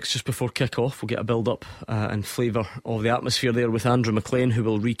Ibrox just before kick-off. We'll get a build-up and flavour of the atmosphere there with Andrew McLean, who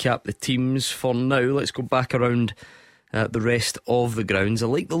will recap the teams. For now, let's go back around the rest of the grounds. I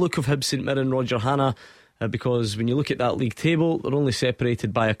like the look of Hibs St Mirren, Roger Hannah, because when you look at that league table, they're only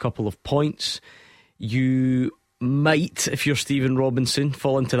separated by a couple of points. You might, if you're Stephen Robinson,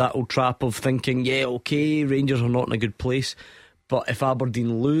 fall into that old trap of thinking, Rangers are not in a good place, but if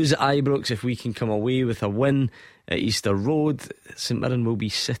Aberdeen lose at Ibrox, if we can come away with a win at Easter Road, St Mirren will be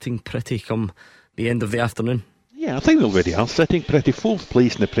sitting pretty come the end of the afternoon. Yeah, I think they already are sitting pretty. Fourth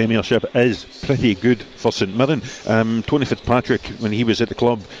place in the Premiership is pretty good for St Mirren. Tony Fitzpatrick, when he was at the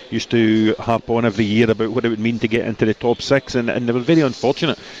club, used to harp on every year about what it would mean to get into the top six, and they were very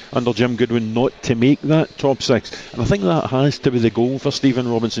unfortunate under Jim Goodwin not to make that top six. And I think that has to be the goal for Stephen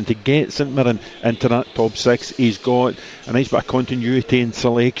Robinson, to get St Mirren into that top six. He's got a nice bit of continuity in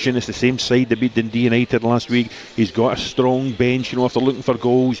selection. It's the same side that beat Dundee United last week. He's got a strong bench, if they're looking for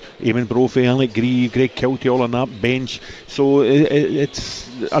goals. Eamon Brophy, Alec Grieve, Greg Kiltie all on that bench. So it's,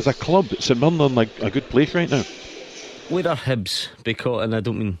 as a club, St Mirren are in a good place right now. Where are Hibs? Because, and I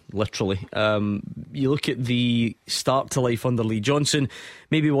don't mean literally, you look at the start to life under Lee Johnson,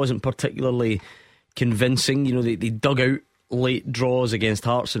 maybe wasn't particularly convincing. They dug out late draws against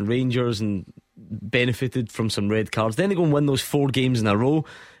Hearts and Rangers and benefited from some red cards. Then they go and win those 4 games in a row,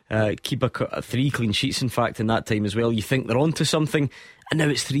 keep a 3 clean sheets in fact in that time as well. You think they're onto something, and now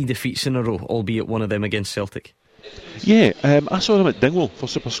it's 3 defeats in a row, albeit one of them against Celtic. Yeah, I saw them at Dingwall for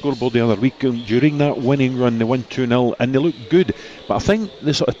Super Scoreboard the other week. During that winning run, they won 2-0 and they looked good, but I think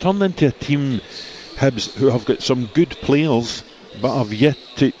they sort of turned into a team, Hibs, who have got some good players but have yet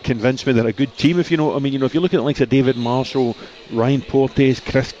to convince me they're a good team, if you know what I mean. If you look at the likes of David Marshall, Ryan Porteous,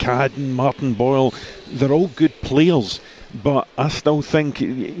 Chris Cadden, Martin Boyle, they're all good players, but I still think,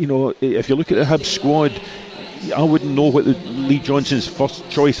 if you look at the Hibs squad, I wouldn't know what Lee Johnson's first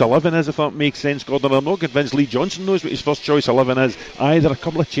choice 11 is, if that makes sense, Gordon. I'm not convinced Lee Johnson knows what his first choice 11 is either. A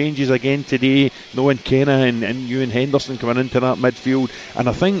couple of changes again today, Noah Kenna and Ewan Henderson coming into that midfield, and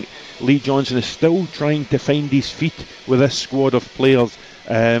I think Lee Johnson is still trying to find his feet with this squad of players.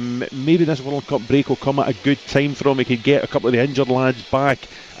 Maybe this World Cup break will come at a good time for him. He could get a couple of the injured lads back,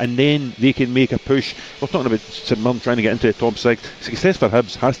 and then they can make a push. We're talking about St Mirren trying to get into the top 6. Success for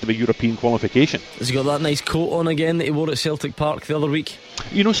Hibs has to be European qualification. Has he got that nice coat on again that he wore at Celtic Park the other week?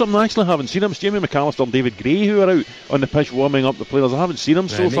 Something I actually haven't seen him. It's Jamie McAllister and David Gray who are out on the pitch warming up the players. I haven't seen him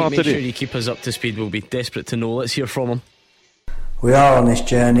so far today. Make sure you keep us up to speed. We'll be desperate to know. Let's hear from him. We are on this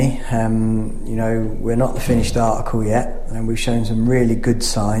journey. We're not the finished article yet, and we've shown some really good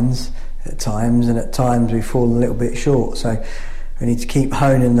signs at times, and at times we've fallen a little bit short. So we need to keep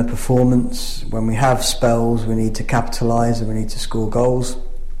honing the performance. When we have spells, we need to capitalise and we need to score goals.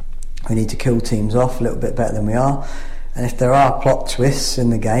 We need to kill teams off a little bit better than we are. And if there are plot twists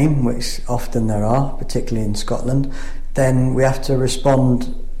in the game, which often there are, particularly in Scotland, then we have to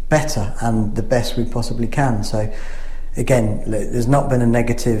respond better and the best we possibly can. So again, there's not been a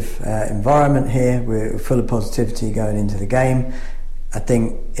negative environment here. We're full of positivity going into the game. I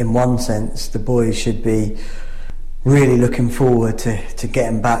think in one sense the boys should be really looking forward to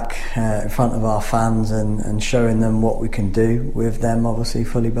getting back in front of our fans and showing them what we can do with them obviously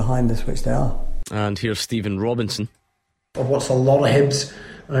fully behind us, which they are. And here's Stephen Robinson. I've watched a lot of Hibs.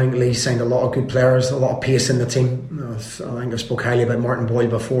 I think Lee signed a lot of good players, a lot of pace in the team. I think I spoke highly about Martin Boyle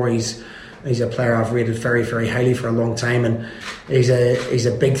before. He's a player I've rated very, very highly for a long time, and he's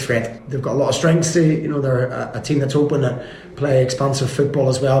a big threat. They've got a lot of strengths to, they're a team that's open to play expansive football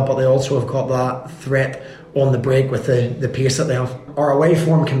as well, but they also have got that threat on the break with the pace that they have. Our away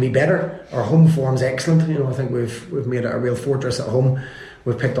form can be better. Our home form's excellent. I think we've made it a real fortress at home.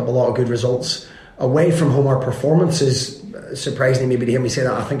 We've picked up a lot of good results. Away from home, our performances, surprisingly maybe to hear me say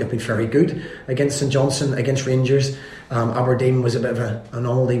that, I think have been very good. Against St Johnstone, against Rangers, Aberdeen was a bit of an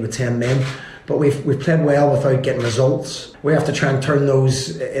anomaly with 10 men, but we've played well without getting results. We have to try and turn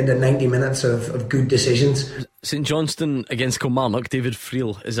those into 90 minutes of good decisions. St Johnstone against Kilmarnock. David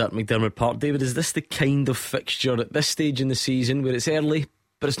Friel is at McDermott Park. David, is this the kind of fixture at this stage in the season where it's early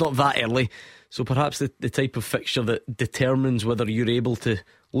but it's not that early, so perhaps the type of fixture that determines whether you're able to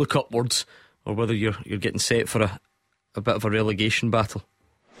look upwards or whether you're getting set for a bit of a relegation battle?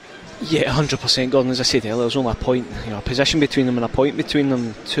 Yeah, 100%, Gordon. As I said earlier, there's only a point, a position between them and a point between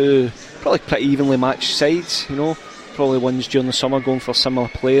them. Two probably pretty evenly matched sides, probably ones during the summer going for similar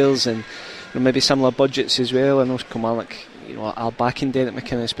players and maybe similar budgets as well. I know Kilmarnock, are backing Derek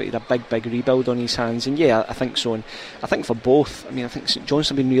McInnes, but he had a big rebuild on his hands, and yeah, I think so. And I think for both, I think St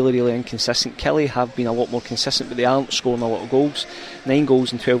Johnstone have been really inconsistent. Kelly have been a lot more consistent, but they aren't scoring a lot of goals. 9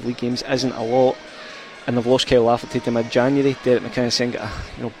 goals in 12 league games isn't a lot, and they've lost Kyle Lafferty to mid-January. Derek McInnes then got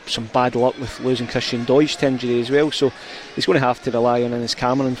some bad luck with losing Christian Deutsch to injury as well, so he's going to have to rely on Innes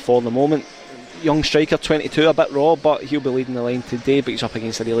Cameron for the moment. Young striker, 22, a bit raw, but he'll be leading the line today, but he's up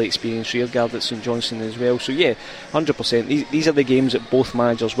against a really experienced rearguard at St Johnstone as well. So yeah, 100%, these are the games that both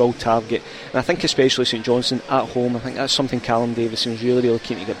managers will target, and I think especially St Johnstone at home, I think that's something Callum Davidson's really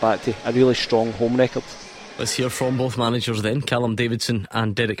keen to get back to, a really strong home record. Let's hear from both managers then, Callum Davidson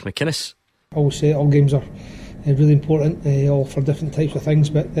and Derek McInnes. I will say all games are really important, all for different types of things,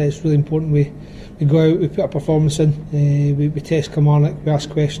 but it's really important we go out, we put a performance in, we test Kilmarnock, we ask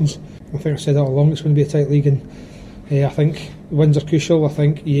questions. I think I said all along it's going to be a tight league, and I think wins are crucial. I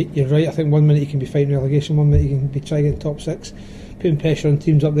think you're right. I think 1 minute you can be fighting relegation, 1 minute you can be trying to get top 6, putting pressure on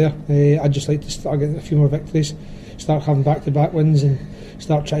teams up there. I'd just like to start getting a few more victories, start having back-to-back wins, and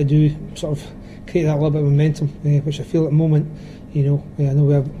start trying to do sort of create that little bit of momentum, which I feel at the moment. I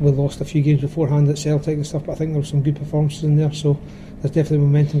know we lost a few games beforehand at Celtic and stuff, but I think there were some good performances in there, so there's definitely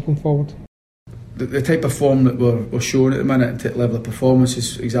momentum going forward. The type of form that we're showing at the minute, the level of performance,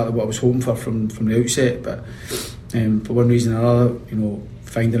 is exactly what I was hoping for from the outset. But for one reason or another,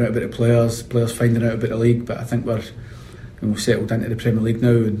 finding out about the players finding out about the league. But I think we're settled into the Premier League now,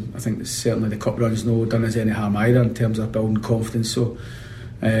 and I think that certainly the cup run's no done us any harm either in terms of building confidence. So,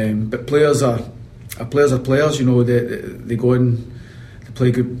 but players are players. They go in, they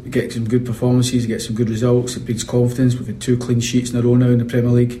play good, get some good performances, get some good results. It breeds confidence. We've had 2 clean sheets in a row now in the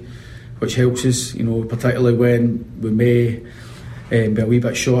Premier League, which helps us, particularly when we may be a wee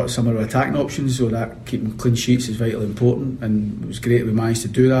bit short of some of our attacking options, so that keeping clean sheets is vitally important, and it was great we managed to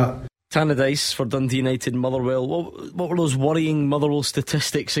do that. Tannadice for Dundee United, Motherwell. What were those worrying Motherwell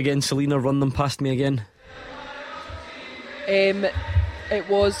statistics again, Selena? Run them past me again. It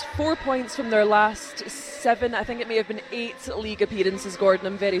was 4 points from their last 7. I think it may have been 8 league appearances, Gordon.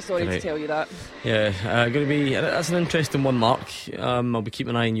 I'm very sorry to tell you that. Yeah, going to be. That's an interesting one, Mark. I'll be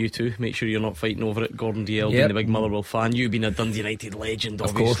keeping an eye on you too. Make sure you're not fighting over it. Gordon DL being a big Motherwell fan. You being a Dundee United legend,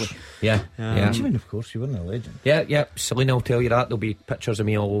 obviously. Of course. Yeah. What do you mean, of course? You weren't a legend. Yeah. Selena will tell you that. There'll be pictures of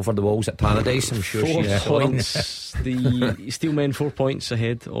me all over the walls at Tannadice. I'm sure 4 points. The Steelmen 4 points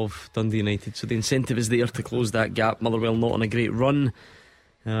ahead of Dundee United. So the incentive is there to close that gap. Motherwell not on a great run.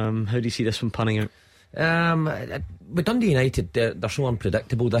 How do you see this one panning out? With Dundee United, they're so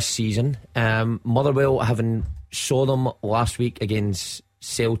unpredictable this season. Motherwell, having saw them last week against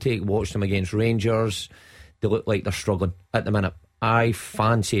Celtic, watched them against Rangers, they look like they're struggling at the minute. I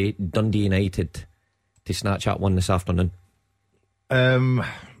fancy Dundee United to snatch that one this afternoon.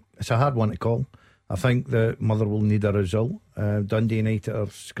 It's a hard one to call. I think that Motherwell need a result. Dundee United are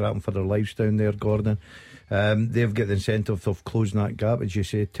scrapping for their lives down there, Gordon. They've got the incentive of closing that gap, as you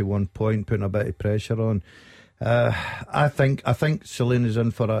say, to 1 point, putting a bit of pressure on. I think Selena's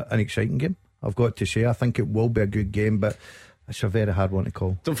in for an exciting game. I've got to say, I think it will be a good game, but it's a very hard one to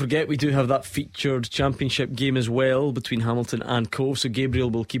call. Don't forget, we do have that featured championship game as well between Hamilton and Cove, so Gabriel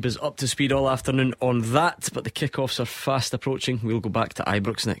will keep us up to speed all afternoon on that. But the kickoffs are fast approaching. We'll go back to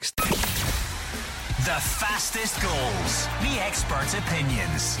Ibrox next. The fastest goals, the expert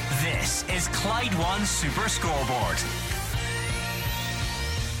opinions. This is Clyde One Super Scoreboard.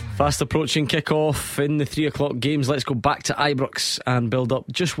 Fast approaching kick-off in the 3 o'clock games. Let's go back to Ibrox and build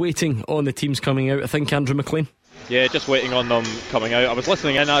up. Just waiting on the teams coming out, I think, Andrew McLean. Yeah, just waiting on them coming out. I was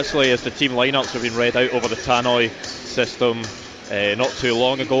listening in actually as the team lineups have been read out over the Tannoy system. Not too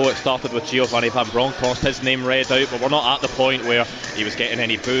long ago it started with Giovanni Van Bronckhorst, his name read out, but we're not at the point where he was getting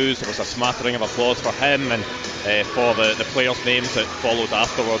any boos. There was a smattering of applause for him and for the players' names that followed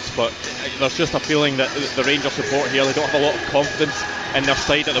afterwards, but there's just a feeling that the Rangers support here, they don't have a lot of confidence in their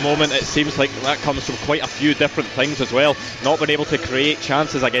side at the moment. It seems like that comes from quite a few different things as well. Not been able to create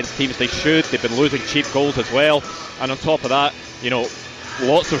chances against teams they should. They've been losing cheap goals as well, and on top of that,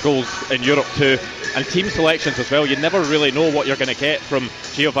 lots of goals in Europe too, and team selections as well. You never really know what you're going to get from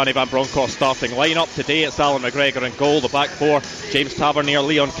Giovanni Van Bronckhorst's starting lineup. Today it's Alan McGregor in goal, the back 4 James Tavernier,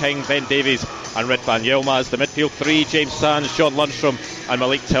 Leon King, Ben Davies and Ridvan Yilmaz. The midfield 3 James Sands, John Lundstrom and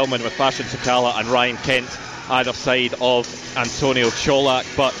Malik Tillman, with Fashion Sakala and Ryan Kent either side of Antonio Cholak.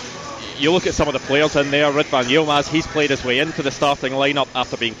 But you look at some of the players in there. Ridvan Yilmaz, he's played his way into the starting lineup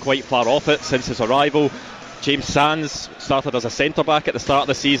after being quite far off it since his arrival. James Sands started as a centre-back at the start of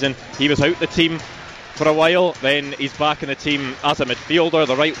the season. He was out the team for a while, then he's back in the team as a midfielder.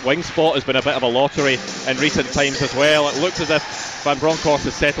 The right wing spot has been a bit of a lottery in recent times as well. It looks as if Van Bronckhorst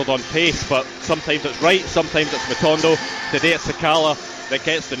has settled on pace, but sometimes it's right, sometimes it's Matondo. Today it's Sakala that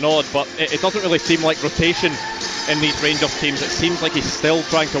gets the nod, but it doesn't really seem like rotation in these Rangers teams. It seems like he's still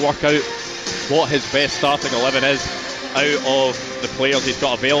trying to work out what his best starting 11 is out of the players he's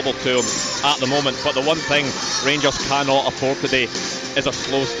got available to him at the moment. But the one thing Rangers cannot afford today is a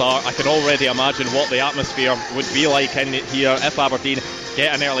slow start. I can already imagine what the atmosphere would be like in here if Aberdeen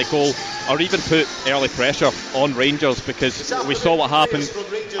get an early goal or even put early pressure on Rangers, because we saw what happened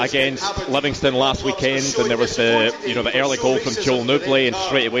against Livingston last weekend, and there was the early goal from Joel Nouble, and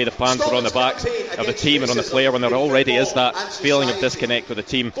straight away the fans were on the backs of the team and on the player when there already is that feeling of disconnect with the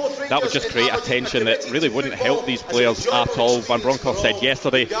team. That would just create a tension that really wouldn't help these players at all. Van Bronckhorst said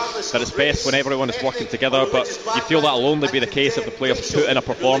yesterday that it's best when everyone is working together, but you feel that'll only be the case if the players put in a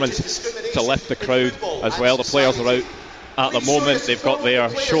performance to lift the crowd as well. The players are out at the moment. They've got their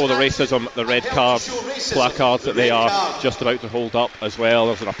show the racism, the red card placards that they are just about to hold up as well.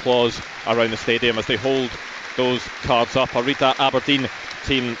 There's an applause around the stadium as they hold those cards up. I'll read that Aberdeen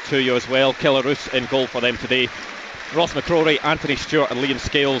team to you as well. Kilarus in goal for them today. Ross McCrory, Anthony Stewart and Liam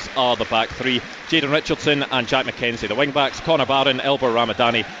Scales are the back three. Jayden Richardson and Jack McKenzie the wing backs. Connor Barron, Elber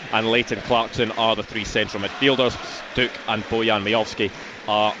Ramadani and Leighton Clarkson are the three central midfielders. Duke and Bojan Miovski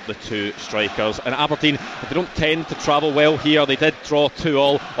are the two strikers. And Aberdeen, they don't tend to travel well here. They did draw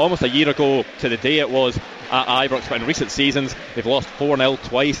 2-2 almost a year ago to the day it was at Ibrox, but in recent seasons they've lost 4-0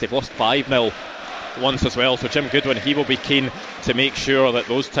 twice, they've lost 5-0 once as well. So Jim Goodwin, he will be keen to make sure that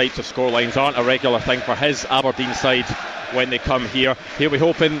those types of scorelines aren't a regular thing for his Aberdeen side when they come here. He'll be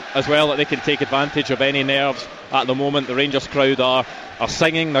hoping as well that they can take advantage of any nerves. At the moment the Rangers crowd are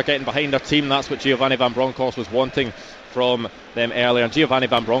singing, they're getting behind their team. That's what Giovanni Van Bronckhorst was wanting from them earlier. And Giovanni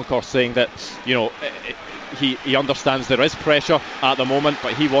Van Bronckhorst saying that he understands there is pressure at the moment,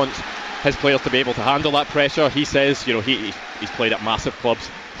 but he wants his players to be able to handle that pressure. He says he's played at massive clubs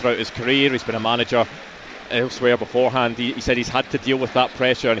throughout his career. He's been a manager elsewhere beforehand. He said he's had to deal with that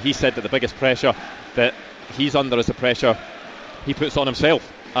pressure, and he said that the biggest pressure that he's under is the pressure he puts on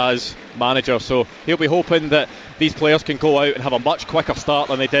himself as manager. So he'll be hoping that these players can go out and have a much quicker start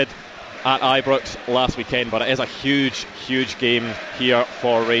than they did at Ibrox last weekend. But it is a huge game here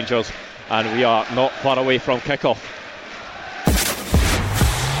for Rangers, and we are not far away from kick-off.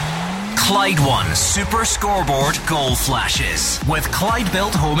 Clyde One Super Scoreboard Goal Flashes with Clyde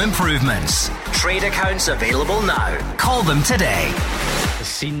Built Home Improvements. Trade accounts available now. Call them today. The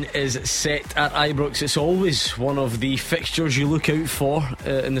scene is set at Ibrox. It's always one of the fixtures you look out for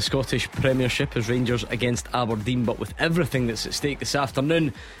in the Scottish Premiership, as Rangers against Aberdeen. But with everything that's at stake this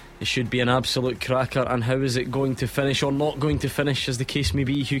afternoon, it should be an absolute cracker. And how is it going to finish, or not going to finish, as the case may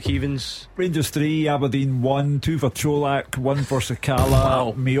be, Hugh Keevins? Rangers 3, Aberdeen 1, 2 for Cholak, 1 for Sakala.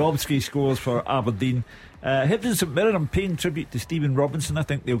 Wow. Miovski scores for Aberdeen. Hibs and St Mirren paying tribute to Stephen Robinson. I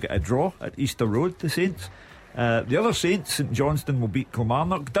think they'll get a draw at Easter Road, the Saints. The other Saints, St Johnstone will beat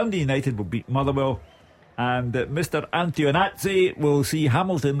Kilmarnock, Dundee United will beat Motherwell, and Mr Antionazzi will see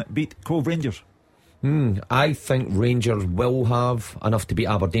Hamilton beat Cove Rangers. I think Rangers will have enough to beat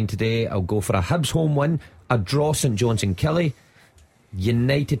Aberdeen today. I'll go for a Hibs home win, a draw St Johnstone Killie,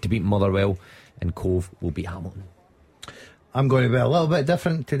 United to beat Motherwell, and Cove will beat Hamilton. I'm going to be a little bit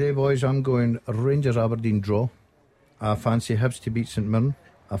different today, boys. I'm going Rangers Aberdeen draw. I fancy Hibs to beat St Mirren.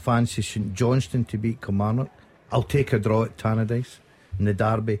 I fancy St Johnstone to beat Kilmarnock. I'll take a draw at Tannadice in the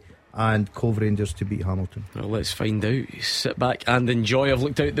derby, and Cove Rangers to beat Hamilton. Well, let's find out. Sit back and enjoy. I've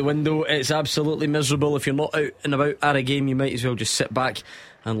looked out the window. It's absolutely miserable. If you're not out and about at a game, you might as well just sit back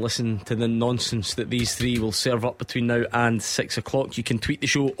and listen to the nonsense that these three will serve up between now and 6 o'clock. You can tweet the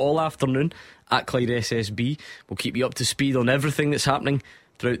show all afternoon at Clyde SSB. We'll keep you up to speed on everything that's happening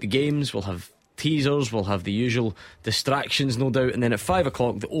throughout the games. We'll have teasers, we'll have the usual distractions, no doubt, and then at 5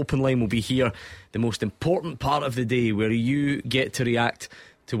 o'clock the open line will be here, the most important part of the day, where you get to react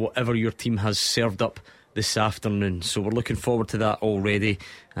to whatever your team has served up this afternoon. So we're looking forward to that already,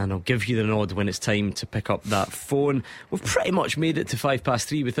 and I'll give you the nod when it's time to pick up that phone. We've pretty much made it to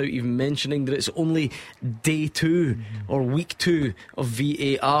 3:05 without even mentioning that it's only day 2 or week 2 of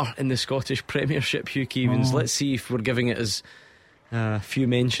VAR in the Scottish Premiership, Hugh Keevins. Let's see if we're giving it as few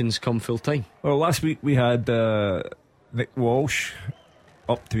mentions come full time. Well, last week we had Nick Walsh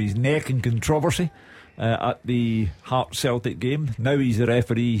up to his neck in controversy at the Hearts Celtic game. Now he's the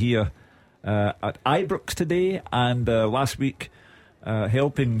referee here at Ibrox today, and last week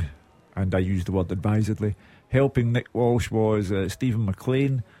helping, and I use the word advisedly, helping Nick Walsh was Stephen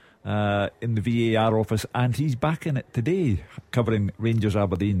McLean in the VAR office, and he's back in it today covering Rangers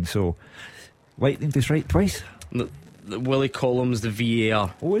Aberdeen. So lightning to strike twice. Willie Collins, the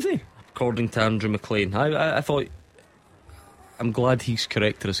VAR. Oh, is he? According to Andrew McLean. I thought, I'm glad he's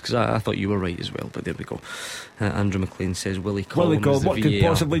corrected us, because I thought you were right as well, but there we go. Andrew McLean says Willie Collins, the what VAR. Could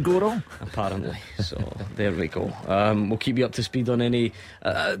possibly go wrong? Apparently. So there we go. We'll keep you up to speed on any.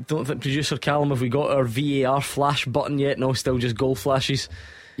 Don't think, producer Callum, have we got our VAR flash button yet? No, still just goal flashes.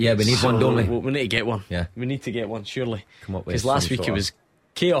 Yeah, we need one, don't we? We need to get one. Yeah, we need to get one, surely. Come up with, because last week it was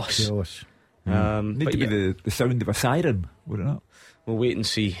chaos. Need to be the sound of a siren, would it not? we'll wait and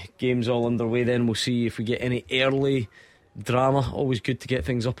see. Game's all underway then. We'll see if we get any early drama. Always good to get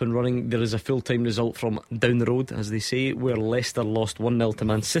things up and running. There is a full-time result from down the road, as they say, where Leicester lost 1-0 to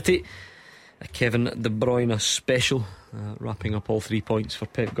Man City. A Kevin De Bruyne special, wrapping up all 3 points for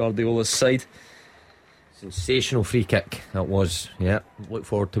Pep Guardiola's side. Sensational free kick that was. Yeah, look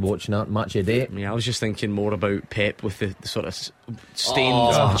forward to watching that match of the day. Yeah, I was just thinking more about Pep with the sort of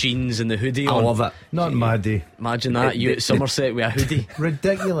stained jeans and the hoodie I on. love it. Not Maddie. Imagine that, you at Somerset with a hoodie.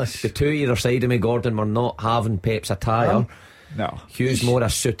 Ridiculous. The two either side of me, Gordon, were not having Pep's attire. No. Hugh's more a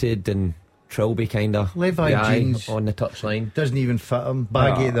suited and Trilby kind of Levi jeans on the touchline. Doesn't even fit him.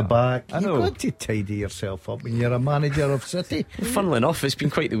 Baggy at the back. I You've know. got to tidy yourself up when you're a manager of City. Funnily enough, it's been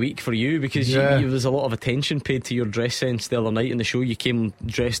quite the week for you, because there's a lot of attention paid to your dress sense the other night in the show. You came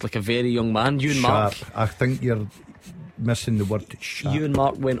dressed like a very young man. You and Mark, I think you're missing the word sharp. You and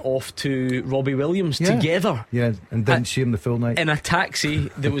Mark went off to Robbie Williams together. Yeah, and didn't see him the full night. In a taxi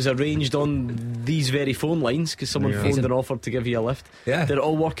that was arranged on these very phone lines, because someone phoned and offered to give you a lift. Yeah. Did it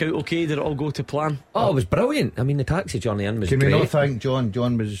all work out okay? Did it all go to plan? Oh, it was brilliant. I mean, the taxi journey in was Can great. we not thank John?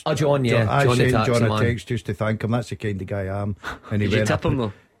 John was. Oh, John, yeah. I John the sent taxi John a man. text just to thank him. That's the kind of guy I am. And he Did you went tip him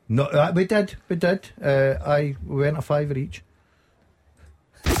though? No, we did. We went a $5 each.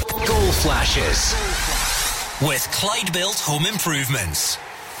 Goal flashes with Clyde Built Home Improvements.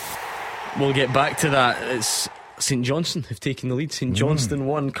 We'll get back to that. It's St Johnstone have taken the lead. St Johnstone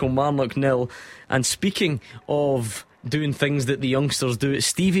 1, Kilmarnock 0. And speaking of doing things that the youngsters do, it's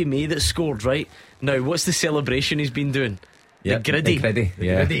Stevie May that scored, right? Now, what's the celebration he's been doing? Yeah, the griddy.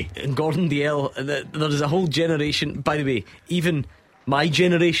 Yeah. And Gordon Dalziel. There's a whole generation. By the way, even my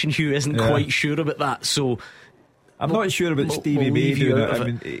generation, Hugh, isn't quite sure about that. So I'm not sure about Stevie May doing it. I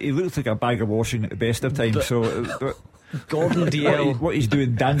mean, he looks like a bag of washing at the best of times. So Gordon Dalziel, what he's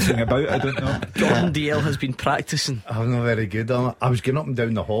doing dancing about, I don't know. Gordon Dalziel has been practising. I'm not very good on it. I was getting up and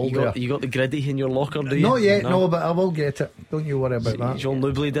down the hall. You got the griddy in your locker, do you? Not yet, no, but I will get it. Don't you worry about that. John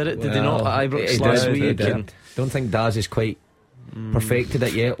Lubley did it, did he not, at Ibrox He last did, week? he did. Don't think Daz is quite perfected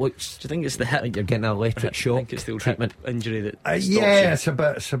it yet. Looks. Do you think it's the hit? Like you're getting an electric shock. I think it's the treatment injury that stops yeah, you. it's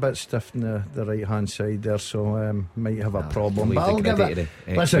a bit stiff in the right hand side there, so might have a problem. leave But the I'll give griddy it. to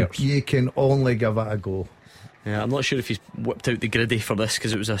the Listen, experts. you can only give it a go. Yeah, I'm not sure if he's whipped out the griddy for this,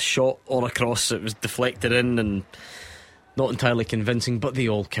 because it was a shot or a cross that was deflected in and not entirely convincing, but they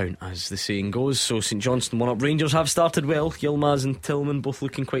all count, as the saying goes. So St Johnstone 1 up. Rangers have started well. Yilmaz and Tillman both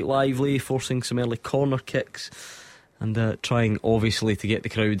looking quite lively, forcing some early corner kicks and trying obviously to get the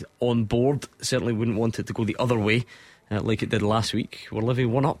crowd on board. Certainly wouldn't want it to go the other way like it did last week. Were Livy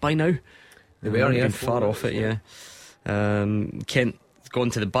 1 up by now? They were, yeah, far off it, yeah. Kent gone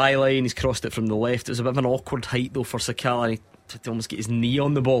to the byline, he's crossed it from the left. It was a bit of an awkward height though for Sakala, and he tried to almost get his knee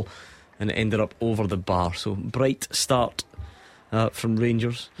on the ball, and it ended up over the bar. So bright start from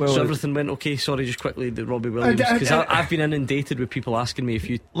Rangers. Well, so everything went okay. Sorry, just quickly, the Robbie Williams, because I've been inundated with people asking me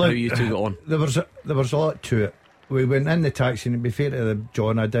how you two got on. There was a lot to it. We went in the taxi, and to be fair to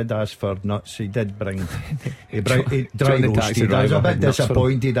John, I did ask for nuts. He did bring. He dry roasted. I was a bit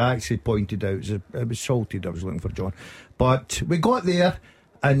disappointed. I actually pointed out it was salted. I was looking for John, but we got there,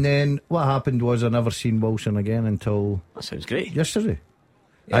 and then what happened was I never seen Wilson again until that sounds great yesterday.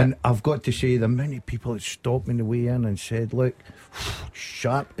 Yeah. And I've got to say, the many people that stopped me on the way in and said, "Look,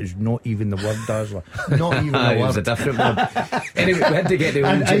 sharp is not even the word, Dazzler. Not even a It was word. a different word." Anyway, we had to get the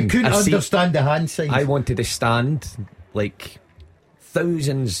And I couldn't a seat. understand the hand signs. I wanted to stand like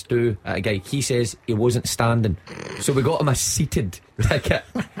thousands do at a guy. He says he wasn't standing, so we got him a seated ticket,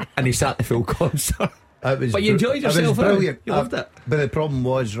 and he sat the full concert. But you enjoyed yourself. It was brilliant. You loved it. But the problem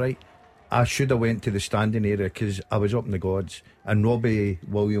was, right, I should have went to the standing area because I was up in the gods, and Robbie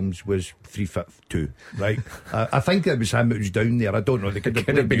Williams was 3'2", right? I think it was him that was down there. I don't know. They could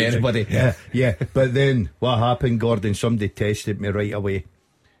have been anybody. Yeah. But then what happened, Gordon? Somebody tested me right away.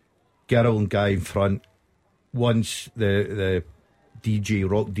 Girl and guy in front. Once the DJ,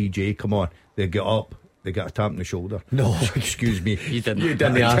 rock DJ, come on, they get up. They got a tap on the shoulder. No, excuse me. You didn't. You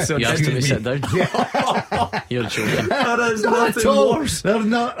didn't ask him. You asked him to sit down. You're joking. That is Not at all. They're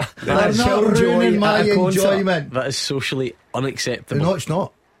not ruining my enjoyment. That is socially unacceptable. No, it's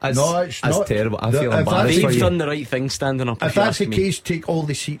not. That's, no, it's that's not. terrible. I feel embarrassed They've for you. done the right thing standing up. If that's the case, take all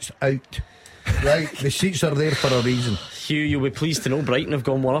the seats out. Right, the seats are there for a reason. Hugh, you'll be pleased to know Brighton have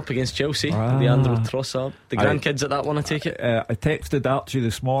gone 1 up against Chelsea. Leandro Trossard, the grandkids at that one, I take it. I texted Archie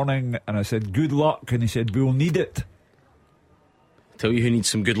this morning and I said good luck, and he said we'll need it. Tell you who needs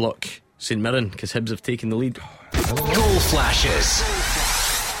some good luck: St Mirren, because Hibs have taken the lead. Goal flashes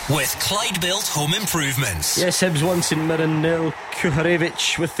with Clyde Built Home Improvements. Yes, Hibs 1, St Mirren 0.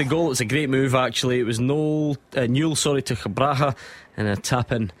 Kuharevich with the goal. It was a great move, actually. It was Newell to Cabraja and a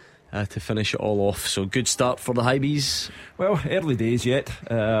tap in to finish it all off. So good start for the Hibees. Well, early days yet.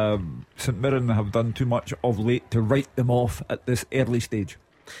 St Mirren have done too much of late to write them off at this early stage.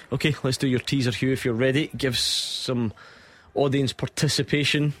 Okay, let's do your teaser, Hugh, if you're ready. Give some audience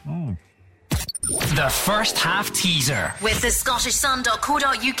participation. The first half teaser with the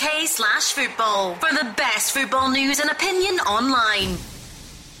scottishsun.co.uk/football for the best football news and opinion online.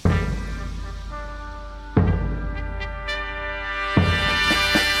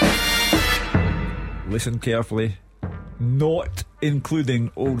 Listen carefully. Not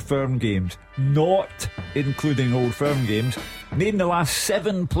including Old Firm games. Not including Old Firm games. Name the last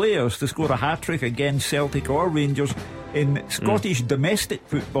 7 players to score a hat-trick against Celtic or Rangers in Scottish domestic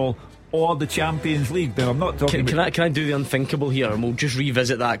football or the Champions League. Now, I'm not talking Can I do the unthinkable here, and we'll just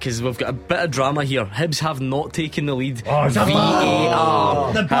revisit that because we've got a bit of drama here. Hibs have not taken the lead.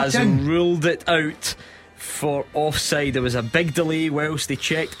 VAR has ruled it out for offside. There was a big delay whilst they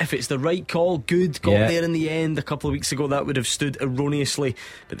checked if it's the right call. Good, got there in the end. A couple of weeks ago that would have stood erroneously,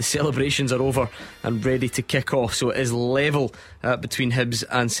 but the celebrations are over and ready to kick off. So it is level between Hibs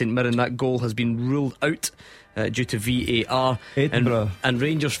and St Mirren. That goal has been ruled out due to VAR. And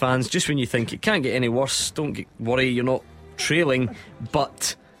Rangers fans, just when you think it can't get any worse, don't worry, you're not trailing,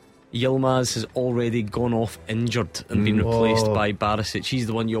 but Yilmaz has already gone off injured and been replaced by Barisic. He's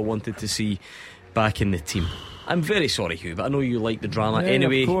the one you wanted to see back in the team. I'm very sorry, Hugh, but I know you like the drama.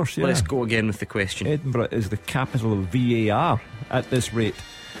 Anyway, of course, let's go again with the question. Edinburgh is the capital of VAR at this rate.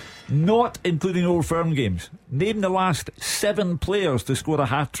 Not including Old Firm games. Name the last 7 players to score a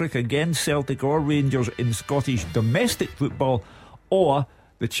hat-trick against Celtic or Rangers in Scottish domestic football or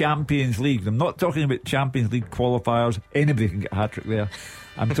the Champions League. I'm not talking about Champions League qualifiers. Anybody can get a hat-trick there.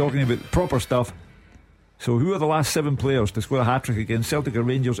 I'm talking about proper stuff. So who are the last 7 players to score a hat-trick against Celtic or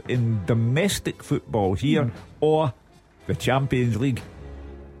Rangers in domestic football here or the Champions League?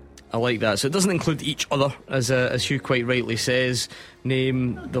 I like that. So it doesn't include each other, as Hugh quite rightly says.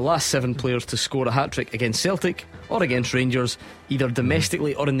 Name the last 7 players to score a hat-trick against Celtic or against Rangers, either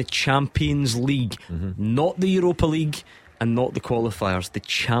domestically or in the Champions League. Not the Europa League and not the qualifiers, the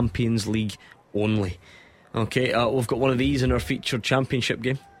Champions League only. Okay, we've got one of these in our featured championship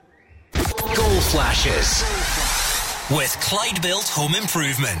game. Goal flashes with Clyde Built Home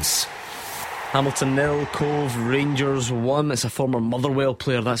Improvements. Hamilton 0, Cove Rangers 1. It's a former Motherwell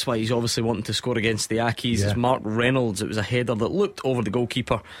player, that's why he's obviously wanting to score against the Accies. It's Mark Reynolds. It was a header that looked over the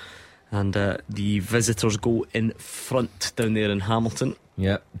goalkeeper, and the visitors go in front down there in Hamilton.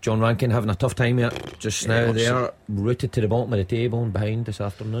 Yeah, John Rankin having a tough time here just now. They are rooted to the bottom of the table and behind this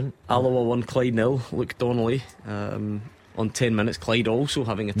afternoon. Alloa 1, Clyde 0. Luke Donnelly on 10 minutes. Clyde also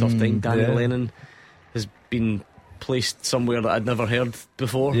having a tough time. Danny Lennon has been placed somewhere that I'd never heard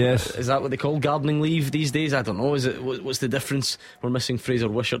before. Yes. Is that what they call gardening leave these days? I don't know. Is it? What's the difference? We're missing Fraser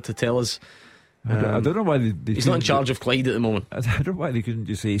Wishart to tell us. I don't know why they he's not in charge of Clyde at the moment. I don't know why they couldn't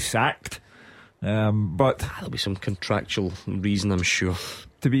just say sacked. But there'll be some contractual reason, I'm sure.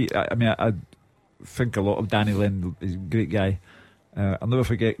 I think a lot of Danny Lennon. He's a great guy. I'll never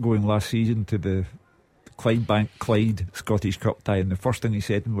forget going last season to the Clyde Scottish Cup tie, and the first thing he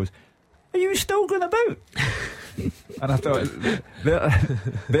said to me was, "Are you still going about?" And I thought,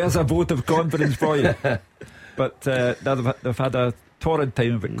 there's a vote of confidence for you. But they've had a torrid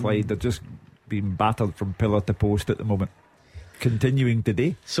time of it, Clyde. They're just being battered from pillar to post at the moment. Continuing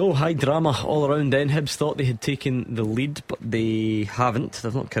today. So high drama all around then. Hibs thought they had taken the lead, but they haven't.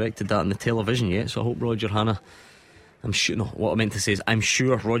 They've not corrected that on the television yet, so I hope Roger Hannah, what I meant to say is I'm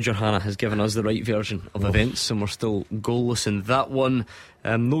sure Roger Hannah has given us the right version of events, and we're still goalless in that one.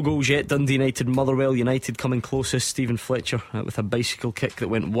 No goals yet. Dundee United, Motherwell United coming closest. Stephen Fletcher with a bicycle kick that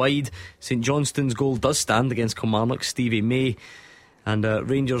went wide. St Johnstone's goal does stand against Kilmarnock, Stevie May. And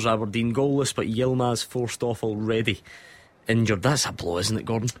Rangers Aberdeen goalless, but Yilmaz forced off already, injured. That's a blow, isn't it,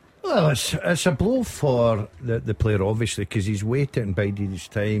 Gordon? Well, it's a blow for the player, obviously, because he's waited and bided his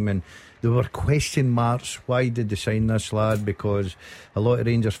time, and there were question marks. Why did they sign this lad? Because a lot of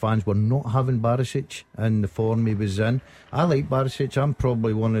Rangers fans were not having Barisic in the form he was in. I like Barisic. I'm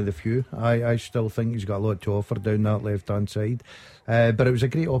probably one of the few. I still think he's got a lot to offer down that left hand side, but it was a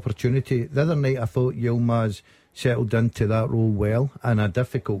great opportunity. The other night I thought Yilmaz settled into that role well in a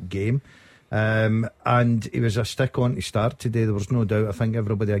difficult game. And he was a stick on to start today, there was no doubt. I think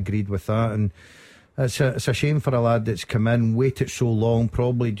everybody agreed with that, and it's a shame for a lad that's come in, waited so long,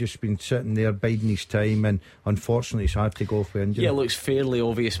 probably just been sitting there biding his time, and unfortunately he's had to go off with injury. Yeah, it looks fairly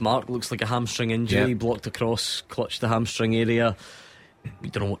obvious, Mark. Looks like a hamstring injury, blocked across, clutched the hamstring area. We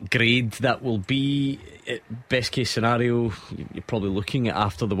don't know what grade that will be. Best case scenario, you're probably looking at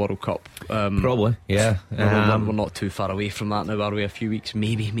after the World Cup. Probably, yeah. We're not too far away from that now, are we? A few weeks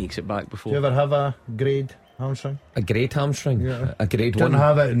maybe makes it back before. Do you ever have a grade hamstring? A grade hamstring? Yeah. A grade Didn't 1?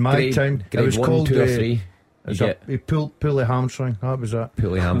 have it in my time. Grade it was 1, called 2 or 3. You pulley hamstring. That was it.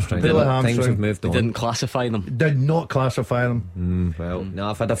 Pulley hamstring. Pulley hamstring. Things have moved on. They didn't classify them. Did not classify them. No,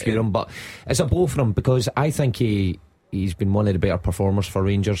 I've had a few of them, but it's a blow for him because I think he's been one of the better performers for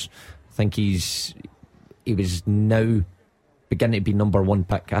Rangers. I think he was now beginning to be number one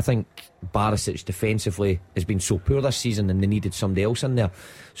pick. I think Barisic defensively has been so poor this season and they needed somebody else in there.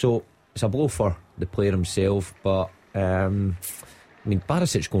 So it's a blow for the player himself, but I mean,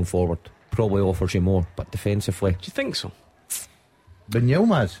 Barisic going forward probably offers you more, but defensively, do you think so? But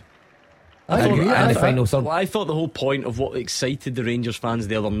Yilmaz, I thought the whole point of what excited the Rangers fans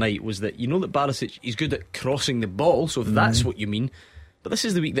the other night was that, you know, that Barisic, he's good at crossing the ball, so if that's what you mean. But this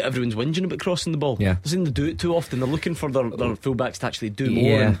is the week that everyone's whinging about crossing the ball. Yeah. They seem to do it too often. They're looking for their fullbacks to actually do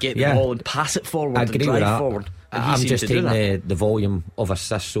more and get the ball and pass it forward and drive forward. And I'm just taking the volume of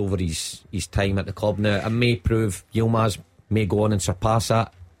assists over his time at the club now. It may prove Yilmaz may go on and surpass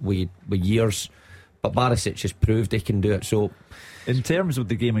that with years, but Barisic has proved he can do it. So in terms of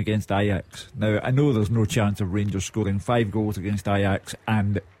the game against Ajax, now I know there's no chance of Rangers scoring 5 goals against Ajax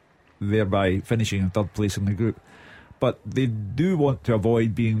and thereby finishing in third place in the group, but they do want to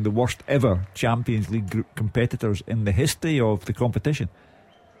avoid being the worst ever Champions League group competitors in the history of the competition.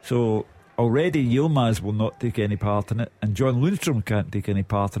 So already Yilmaz will not take any part in it, and John Lundstrom can't take any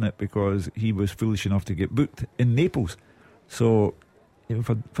part in it because he was foolish enough to get booked in Naples. So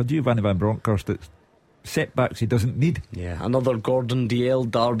for Giovanni Van Bronckhorst, it's setbacks he doesn't need. Yeah, another Gordon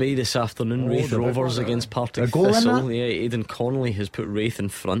DL derby this afternoon. Raith Rovers against Partick Thistle. Yeah, Aidan Connolly has put Raith in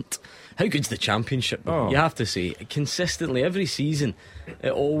front. How good's the Championship? You have to say, consistently every season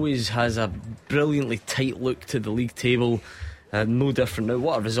it always has a brilliantly tight look to the league table. No different now.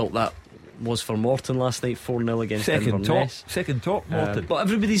 What a result that was for Morton last night, 4-0 against Inverness. Second top Morton. But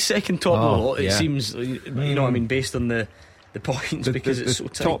everybody's second top a lot, it seems. You know what I mean, based on the points, because it's so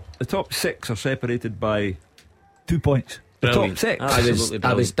tight. The top 6 are separated by 2 points. The Brilliant. top 6.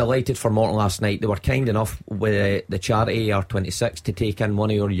 I was delighted for Morton last night. They were kind enough with the charity R26 to take in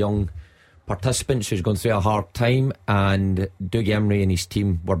one of your young participants who's going through a hard time, and Doug Emery and his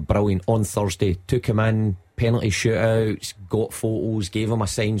team were brilliant on Thursday. Took him in, penalty shootouts, got photos, gave him a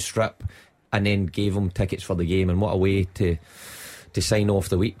signed strip, and then gave him tickets for the game. And what a way to sign off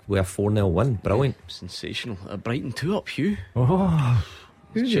the week with a 4-0 win. Brilliant. Sensational. Brighton 2 up, Hugh. Oh,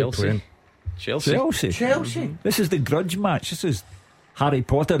 who's Chelsea? Chelsea. This is the grudge match. This is Harry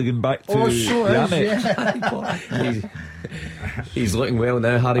Potter going back to He's looking well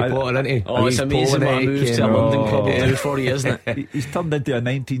now, Harry Potter, isn't he? Oh, it's amazing what a move to a London club will do for you, isn't it? He's turned into a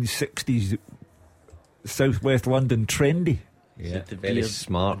 1960s Southwest London trendy. Yeah, very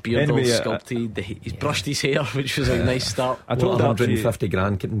smart. Beard all sculpted. He's brushed his hair, which was a nice start. I told 150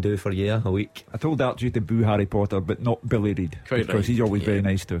 grand couldn't do for you a week. I told Archie to boo Harry Potter, but not Billy Reid, because he's always very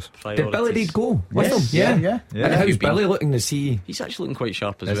nice to us. Did Billy Reid go with him? Yeah. And how's Billy looking to see? He's actually looking quite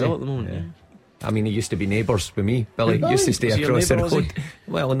sharp as well at the moment. Yeah. I mean, he used to be neighbours with me. Billy used to stay across the road.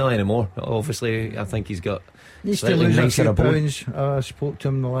 Well, not anymore. Obviously, I think he's got. He used to lose a few pounds. I spoke to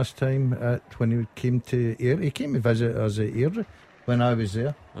him the last time when he came to Ayr. He came to visit us at Ayr when I was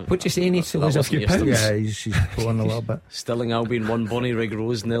there. What you saying? He needs to lose a few pounds? Yeah, he's pulling a little bit. Stirling Albion 1, Bonnyrigg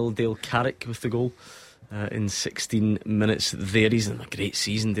Rose 0. Dale Carrick with the goal in 16 minutes there. He's in a great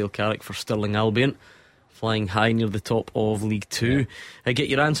season, Dale Carrick, for Stirling Albion, flying high near the top of League 2. Get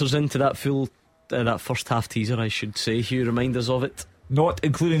your answers into that that first half teaser, I should say. Hugh, remind us of it. Not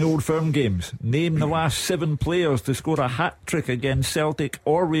including Old Firm games. Name the last 7 players to score a hat-trick against Celtic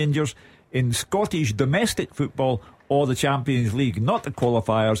or Rangers in Scottish domestic football or the Champions League. Not the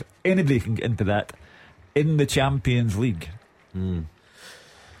qualifiers. Anybody can get into that. In the Champions League.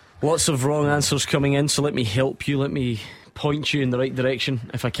 Lots of wrong answers coming in, so let me help you. Let me point you in the right direction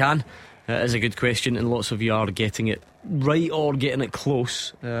if I can. It is a good question, and lots of you are getting it right or getting it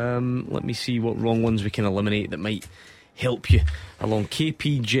close. Let me see what wrong ones we can eliminate that might help you along.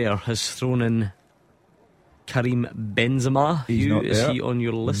 KP Jer has thrown in Karim Benzema. Is he on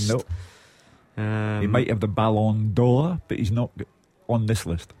your list? No. He might have the Ballon d'Or, but he's not on this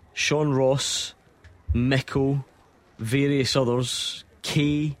list. Sean Ross, Miko, various others,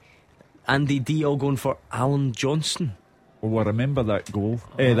 Kay, Andy D, all going for Alan Johnson. Oh, I remember that goal.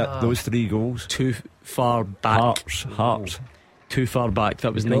 Those 3 goals. Too far back. Hearts. Too far back.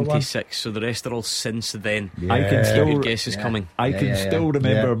 That was 96. So the rest are all since then. I can still good guesses coming. I can still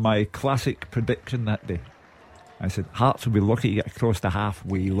remember my classic prediction that day. I said Hearts will be lucky to get across the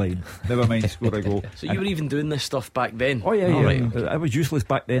halfway line. Never mind score a goal. So you were even doing this stuff back then? Oh yeah. Right, okay. I was useless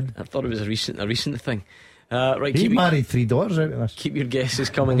back then. I thought it was a recent thing. Right, he married 3 daughters out of this. Keep your guesses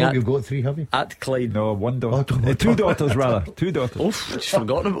coming. You've got 3, have you? At Clyde. No, 1 daughter. 2 daughters rather. 2 daughters. Oof, just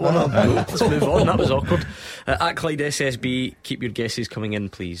forgotten about one of them. Let's move on. That was awkward. At Clyde SSB, keep your guesses coming in,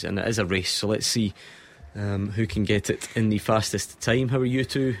 please. And it is a race, so let's see who can get it in the fastest time. How are you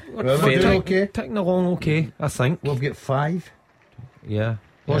two? We're doing okay. Ticking along okay, I think. We've got 5. Yeah.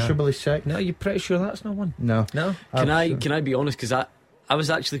 Possibly 6. No, you're pretty sure that's not one? No. Can I be honest? Because I was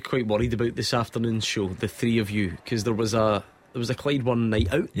actually quite worried about this afternoon's show, the 3 of you, because there was a Clyde One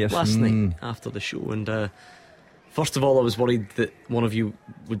night out last night after the show, and first of all I was worried that one of you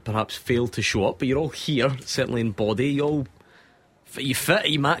would perhaps fail to show up, but you're all here, certainly in body. You fit? Are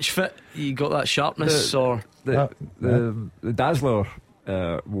you match fit? You got that sharpness? The Dazzler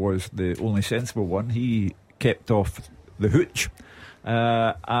was the only sensible one. He kept off the hooch.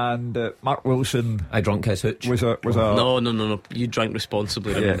 And Mark Wilson, I drunk his hooch. Was a no. You drank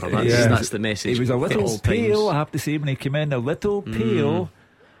responsibly. Remember, that's the message. He was a little pale, I have to say, when he came in. A little pale.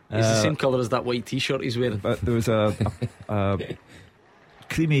 He's the same colour as that white T-shirt he's wearing. But there was a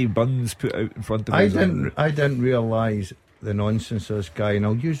creamy buns put out in front of him. I didn't realise the nonsense of this guy, and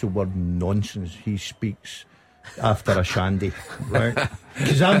I'll use the word nonsense. He speaks after a shandy, right?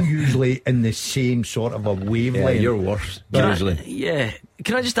 Because I'm usually in the same sort of a wavelength. Yeah, you're worse usually.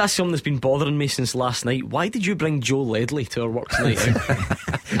 Can I just ask something that's been bothering me since last night? Why did you bring Joe Ledley to our works night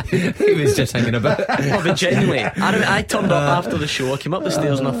out? He was just hanging about. No, but genuinely, I turned up after the show. I came up the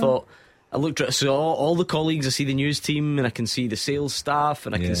stairs and I thought, I looked at all the colleagues. I see the news team, and I can see the sales staff,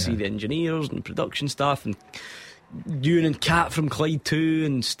 and I can see the engineers and production staff, and Ewan and Kat from Clyde 2,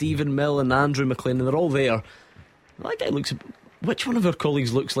 and Stephen Mill and Andrew McLean, and they're all there. That guy looks. Which one of our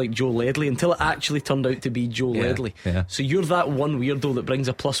colleagues looks like Joe Ledley? Until it actually turned out to be Joe Ledley. Yeah. So you're that one weirdo that brings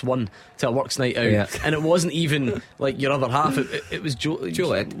a +1 to a works night out, and it wasn't even like your other half. It was Joe.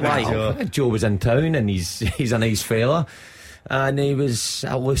 Why? Joe was in town, and he's a nice fella. And he was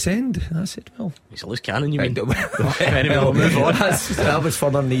at loose end. I said, well, he's a loose cannon, you mean? Anyway, we'll move on. That was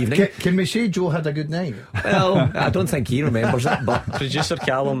further in the evening. Can we say Joe had a good night? Well, I don't think he remembers it. But Producer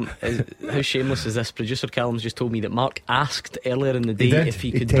Callum, how shameless is this? Producer Callum's just told me that Mark asked earlier in the day if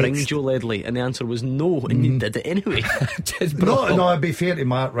he could bring Joe Ledley, and the answer was no, and he did it anyway. No, I'd be fair to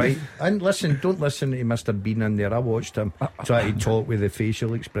Mark, right? And don't listen to Mr. Bean in there. I watched him try to talk with the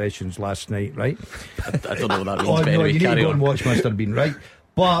facial expressions last night, right? I don't know what that means. But anyway, you need to go on. and watch Mr. Bean, right?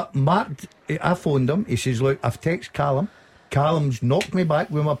 But Mark, I phoned him. He says, look, I've texted Callum. Callum's knocked me back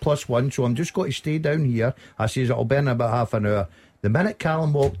with my +1, so I'm just going to stay down here. I says it'll be in about half an hour. The minute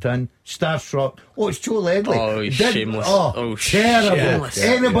Callum walked in, starstruck, it's Joe Ledley. Oh, shameless. Oh, terrible. Shameless.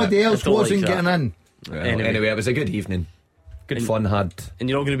 Anybody else wasn't getting in. Well, anyway, it was a good evening. Good fun had. And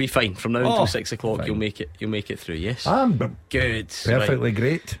you're all going to be fine from now until 6 o'clock. Fine. You'll make it through. Yes, I'm good. Perfectly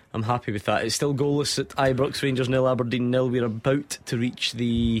great. I'm happy with that. It's still goalless at Ibrox. Rangers 0, Aberdeen 0. We're about to reach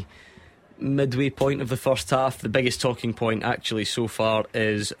the midway point of the first half. The biggest talking point actually so far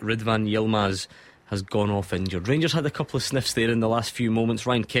is Ridvan Yilmaz has gone off injured. Rangers had a couple of sniffs there in the last few moments.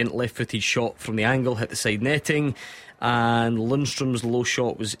 Ryan Kent left-footed shot from the angle hit the side netting, and Lundstrom's low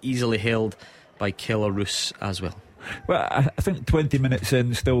shot was easily held by Keller Roos as well. Well, I think 20 minutes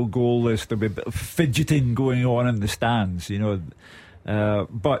in, still goalless. There'll be a bit of fidgeting going on in the stands,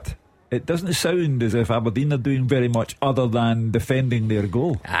 but it doesn't sound as if Aberdeen are doing very much other than defending their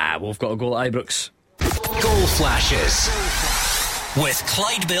goal. We've got a goal at Ibrox. Goal flashes with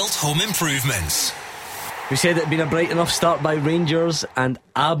Clyde Built Home Improvements. We said it had been a bright enough start by Rangers, and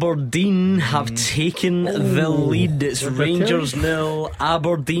Aberdeen have taken the lead. It's Rangers 0,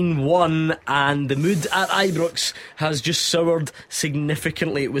 Aberdeen 1, and the mood at Ibrox has just soured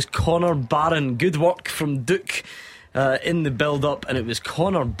significantly. It was Connor Barron. Good work from Duke in the build-up, and it was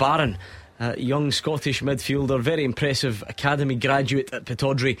Connor Barron, young Scottish midfielder, very impressive academy graduate at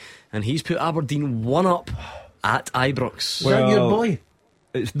Pittodrie, and he's put Aberdeen 1 up at Ibrox. Well, is that your boy?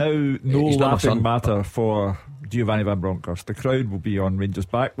 It's now no laughing matter for Giovanni Van Bronckhorst. The crowd will be on Rangers'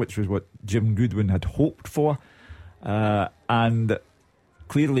 back, which was what Jim Goodwin had hoped for. And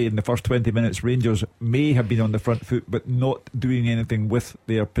clearly in the first 20 minutes, Rangers may have been on the front foot, but not doing anything with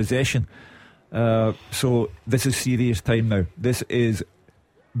their possession. So this is serious time now. This is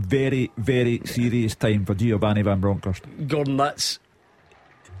very, very serious time for Giovanni Van Bronckhorst. Gordon, that's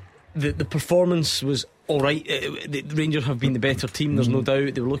the performance was alright. The Rangers have been the better team, there's no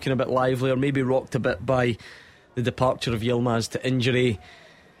doubt. They were looking a bit livelier, maybe rocked a bit by the departure of Yilmaz to injury.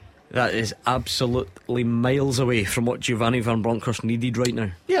 That is absolutely miles away from what Giovanni Van Bronckhorst needed right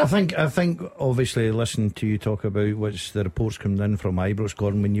now. Yeah, I think obviously listening to you talk about what's the reports coming in from Ibrox,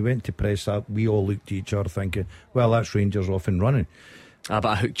 Gordon, when you went to press that, we all looked at each other thinking, well, that's Rangers off and running. But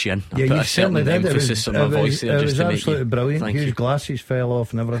I hooked you in. Yeah, you certainly did. Emphasis on my voice there. It was absolutely brilliant. Hugh's glasses fell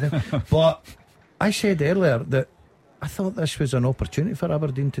off and everything. But I said earlier that I thought this was an opportunity for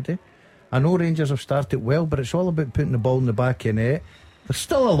Aberdeen today. I know Rangers have started well, but it's all about putting the ball in the back of the net. There's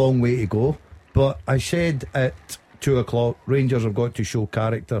still a long way to go, but I said at 2 o'clock, Rangers have got to show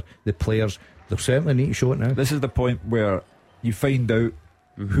character. The players, they'll certainly need to show it now. This is the point where you find out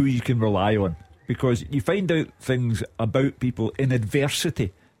who you can rely on, because you find out things about people in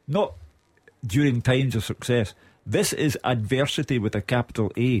adversity, not during times of success. This is adversity with a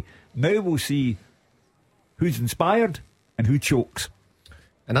capital A. Now we'll see who's inspired and who chokes.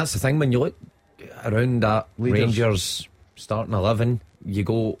 And that's the thing, when you look around that Rangers starting 11, you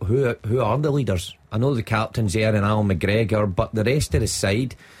go, who are the leaders? I know the captain's there and Al McGregor, but the rest of the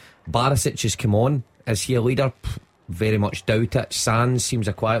side, Barisic has come on. Is he a leader? Very much doubt it. Sands seems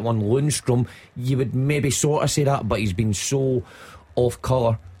a quiet one. Lundstrom, you would maybe sort of say that, but he's been so off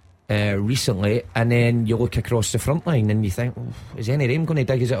colour recently. And then you look across the front line and you think, is any of them going to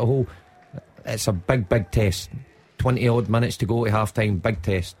dig us out a hole? It's a big test. 20 odd minutes to go to half time. Big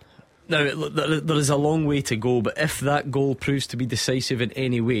test. Now, there is a long way to go, but if that goal proves to be decisive in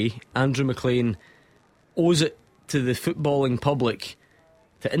any way, Andrew McLean owes it to the footballing public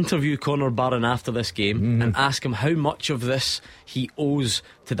to interview Conor Barron after this game and ask him how much of this he owes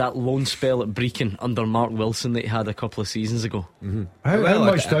to that loan spell at Brecon under Mark Wilson that he had a couple of seasons ago. How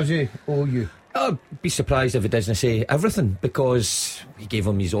much does he owe you? I'd be surprised if he doesn't say everything, because he gave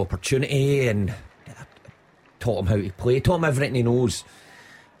him his opportunity and taught him how to play, taught him everything he knows.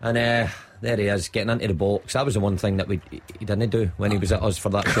 And there he is, getting into the box. That was the one thing that he didn't do when he was at us for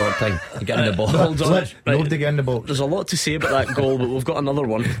that short time. He got in the box. Nobody get in the box. There's a lot to say about that goal, but we've got another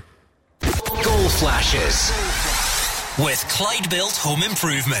one. Goal flashes with Clyde Built Home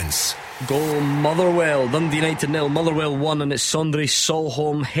Improvements. Goal Motherwell, Dundee United 0, Motherwell 1, and it's Sondre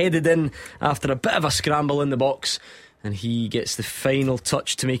Solholm headed in after a bit of a scramble in the box, and he gets the final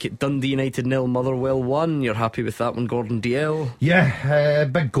touch to make it Dundee United 0, Motherwell 1. You're happy with that one, Gordon DL? Yeah,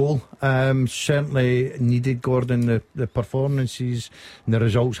 big goal. Certainly needed, Gordon. The performances and the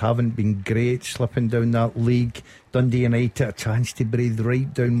results haven't been great, slipping down that league. Dundee United a chance to breathe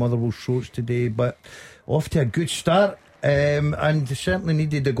right down Motherwell's throats today, but off to a good start. And certainly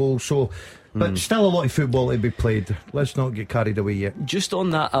needed a goal. So, but still a lot of football to be played. Let's not get carried away yet. Just on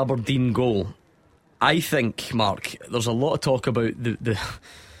that Aberdeen goal, I think, Mark, there's a lot of talk about the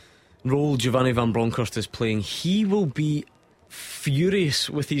role Giovanni Van Bronckhorst is playing. He will be furious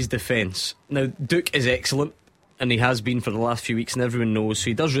with his defence. Now, Duke is excellent, and he has been for the last few weeks, and everyone knows. So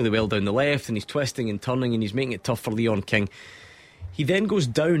he does really well down the left, and he's twisting and turning, and he's making it tough for Leon King. He then goes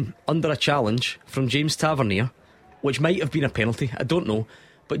down under a challenge from James Tavernier, which might have been a penalty, I don't know,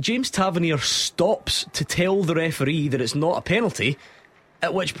 but James Tavernier stops to tell the referee that it's not a penalty,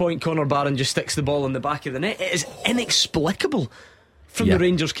 at which point Conor Barron just sticks the ball in the back of the net. It is inexplicable from the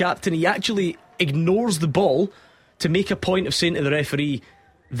Rangers captain. He actually ignores the ball to make a point of saying to the referee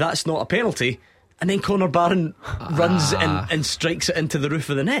that's not a penalty, and then Conor Barron runs and strikes it into the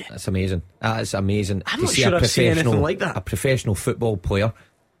roof of the net. That's amazing. That's amazing. I'm not sure I've seen anything like that. A professional football player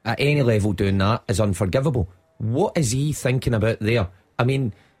at any level doing that is unforgivable. What is he thinking about there? I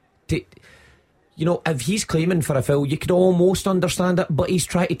mean, if he's claiming for a foul, you could almost understand it, but he's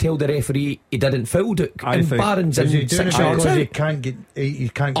trying to tell the referee he didn't foul Duke. And Barron's in 6 yards out. He can't get. He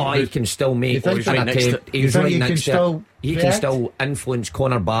can still make. He's right next to it. He can still influence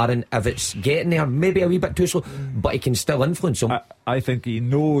Conor Barron if it's getting there, maybe a wee bit too slow, but he can still influence him. I think he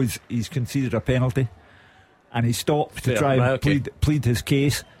knows he's conceded a penalty, and he stopped to try and plead his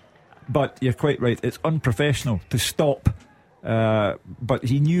case. But you're quite right, it's unprofessional to stop. But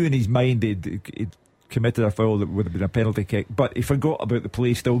he knew in his mind he'd committed a foul that would have been a penalty kick, but he forgot about the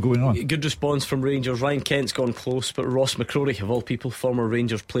play still going on. Good response from Rangers. Ryan Kent's gone close, but Ross McCrory, of all people, former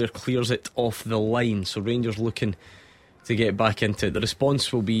Rangers player, clears it off the line. So Rangers looking to get back into it. The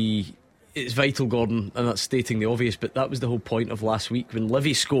response will be, it's vital, Gordon, and that's stating the obvious, but that was the whole point of last week. When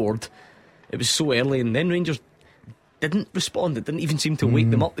Livy scored, it was so early, and then Rangers didn't respond. It didn't even seem to wake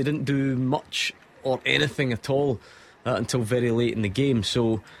them up. They didn't do much or anything at all until very late in the game.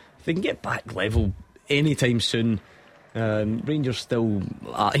 So if they can get back level anytime soon, Rangers still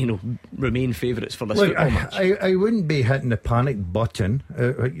remain favourites for this football match. I wouldn't be hitting the panic button.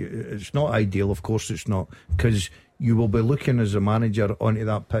 It's not ideal, of course it's not, because you will be looking as a manager onto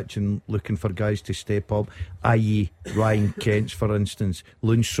that pitch and looking for guys to step up, i.e. Ryan Kent, for instance,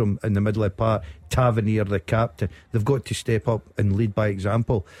 Lundstrom in the middle of the park, Tavernier the captain. They've got to step up and lead by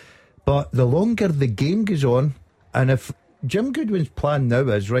example. But the longer the game goes on, and if Jim Goodwin's plan now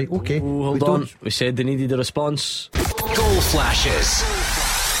is right, okay, hold on, we said they needed a response. Goal flashes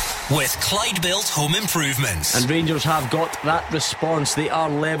with Clyde Built Home Improvements. And Rangers have got that response. They are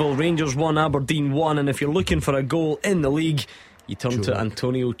level. Rangers 1, Aberdeen 1. And if you're looking for a goal in the league, you turn to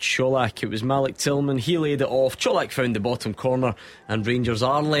Antonio Colak. It was Malik Tillman, he laid it off, Colak found the bottom corner, and Rangers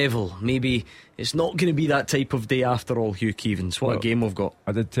are level. Maybe it's not going to be that type of day after all, Hugh Keevins. What a game we've got.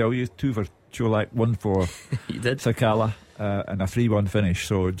 I did tell you, 2 for Colak, 1 for you did. Sakala, and a 3-1 finish.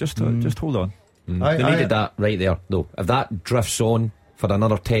 So just hold on. They needed that right there, though. If that drifts on for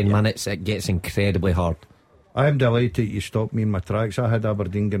another 10 minutes, it gets incredibly hard. I am delighted you stopped me in my tracks. I had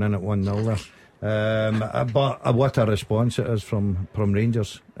Aberdeen going in at 1-0 there. But what a response it is from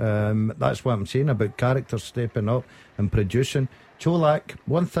Rangers. That's what I'm saying about characters stepping up and producing. Colak,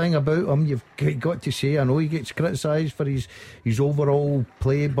 one thing about him you've got to say, I know he gets criticised for his overall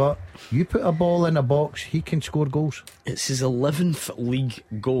play, but you put a ball in a box, he can score goals. It's his 11th league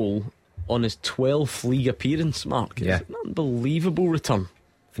goal on his 12th league appearance, Mark. Yeah. It's an unbelievable return.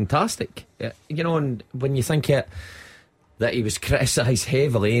 Fantastic. You know, and when you think it, that he was criticised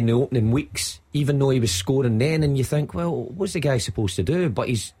heavily in the opening weeks, even though he was scoring then, and you think, well, what's the guy supposed to do? But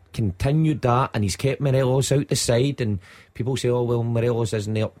he's continued that, and he's kept Morelos out the side, and people say, oh well, Morelos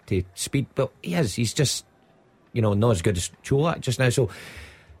isn't up to speed, but he is. He's just, you know, not as good as Colak just now. So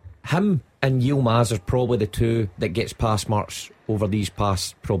him and Yilmaz are probably the two that gets pass marks over these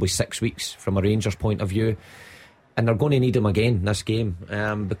past probably 6 weeks from a Rangers point of view, and they're going to need him again this game,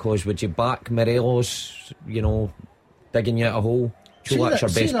 because would you back Morelos, you know, digging you out a hole? Colak's your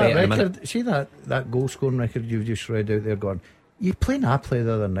best bet in a minute. See that goal scoring record you've just read out there, gone. You play Napoli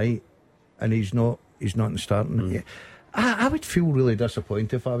the other night, and he's not in starting. I would feel really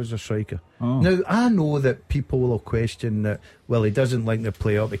disappointed if I was a striker. Now I know that people will question that, well, he doesn't like to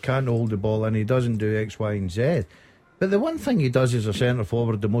play up, he can't hold the ball and he doesn't do X, Y and Z, but the one thing he does as a centre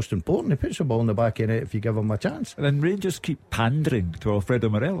forward, the most important, he puts the ball in the back of it if you give him a chance. And then Rangers keep pandering to Alfredo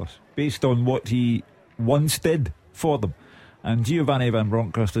Morelos based on what he once did for them. And Giovanni Van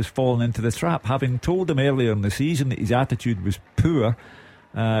Bronckhorst has fallen into the trap, having told him earlier in the season that his attitude was poor.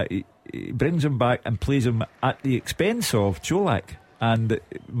 He brings him back and plays him at the expense of Colak, and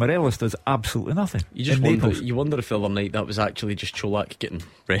Morelos does absolutely nothing. You wonder if the other night that was actually just Colak getting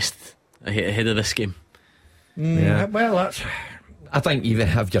rest ahead of this game. Well, that's. I think even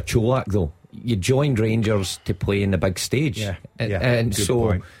have your Colak though. You joined Rangers to play in the big stage, and so.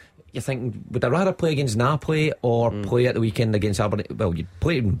 Point. You think, would I rather play against Napoli or play at the weekend against Aberdeen? Well, you'd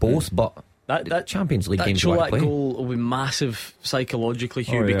play in both, but that Champions League game, that goal will be massive psychologically,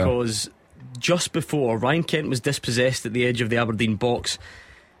 Hugh, because just before, Ryan Kent was dispossessed at the edge of the Aberdeen box,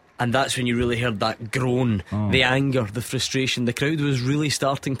 and that's when you really heard that groan, the anger, the frustration. The crowd was really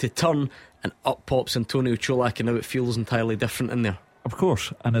starting to turn, and up pops Antonio Colak, and now it feels entirely different in there. Of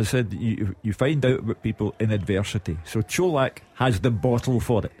course, and as I said, you find out about people in adversity. So Colak has the bottle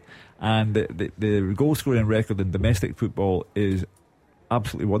for it, and the goal scoring record in domestic football is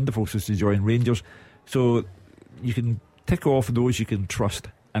absolutely wonderful since he joined Rangers. So you can tick off those you can trust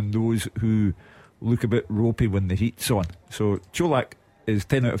and those who look a bit ropey when the heat's on. So Colak is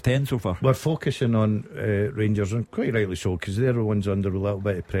 10 out of 10 so far. We're focusing on Rangers, and quite rightly so, because they're the ones under a little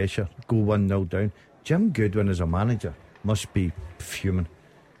bit of pressure. Go 1-0 down. Jim Goodwin as a manager must be fuming.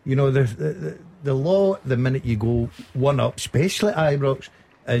 You know, the law the minute you go 1-up, especially at Ibrox,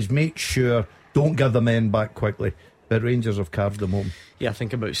 is make sure don't give the men back quickly. But Rangers have carved them home. Yeah, I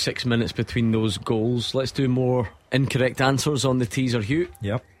think about 6 minutes between those goals. Let's do more incorrect answers on the teaser, Hugh.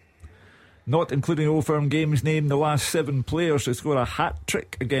 Yep. Not including Old Firm Games, name the last 7 players to score a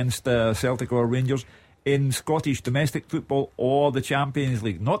hat-trick against Celtic or Rangers in Scottish domestic football or the Champions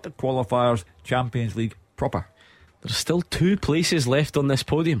League. Not the qualifiers, Champions League proper. There's still 2 places left on this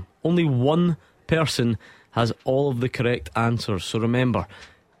podium. Only one person has all of the correct answers. So remember,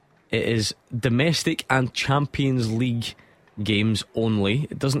 it is domestic and Champions League games only.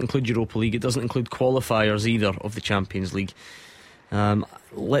 It doesn't include Europa League. It doesn't include qualifiers either of the Champions League.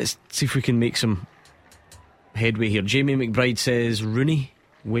 Let's see if we can make some headway here. Jamie McBride says Rooney,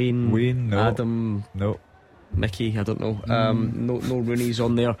 Wayne, no. Adam, no. Mickey, I don't know. No Rooney's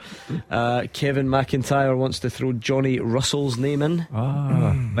on there. Kevin McIntyre wants to throw Johnny Russell's name in.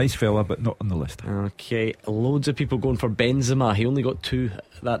 Nice fella, but not on the list. Okay, loads of people going for Benzema. He only got 2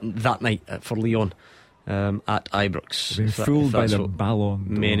 that night for Lyon at Ibrox. Been fooled by the Ballon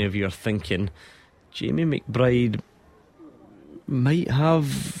d'Or. Many of you are thinking. Jamie McBride might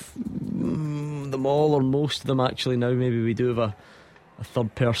have them all, or most of them actually. Now maybe we do have a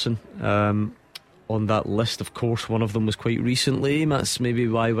third person on that list. Of course, one of them was quite recently. That's maybe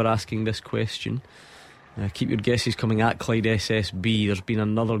why we're asking this question. Keep your guesses coming at Clyde SSB. There's been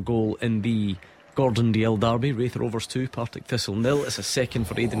another goal in the Gordon Dalziel derby. Raith Rovers 2, Partick Thistle 0. It's a second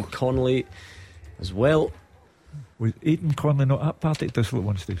for Aidan Connolly as well. Was Aidan Connolly not at Partick Thistle at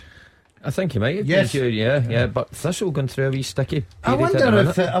one stage? I think he might have. Yes. Yeah. But Thistle going through a wee sticky I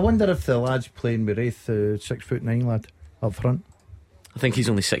period. wonder if the lad's playing with Raith, 6'9" lad up front. I think he's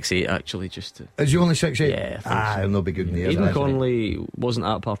only 6'8" actually. Is he only 6'8"? Yeah, I think so. He'll not be good in the air. Aidan Connolly wasn't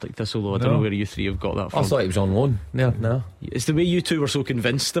at Partick Thistle though. I don't know where you three have got that from. I thought he was on loan. No. It's the way you two were so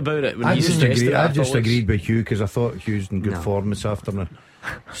convinced about it when I you suggested it. I just agreed with Hugh because I thought Hugh's in good form this afternoon.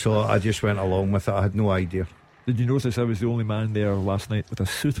 So I just went along with it. I had no idea. Did you notice I was the only man there last night with a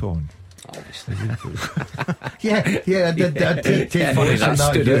suit on? Obviously. yeah, I did take funny that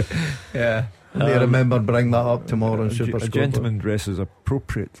stood Hugh. out. Yeah. They remember bring that up tomorrow in Super A Scoreboard. gentleman dresses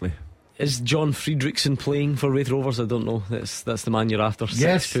appropriately. Is John Friedrichsen playing for Raith Rovers? I don't know. That's the man you're after.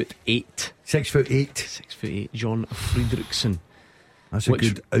 Yes. 6'8". 6'8". 6'8". John Friedrichsen. That's a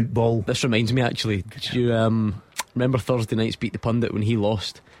good outball. This reminds me actually. Did you remember Thursday night's Beat the Pundit when he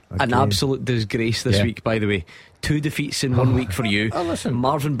lost? Okay. An absolute disgrace this week, by the way. 2 defeats in 1 week for you. Listen.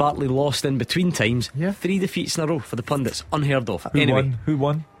 Marvin Bartley lost in between times. 3 defeats in a row for the pundits. Unheard of. Who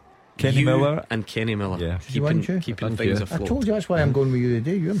won? Kenny Miller and Kenny Miller. Yeah. Keeping things afloat. I told you that's why I'm going with you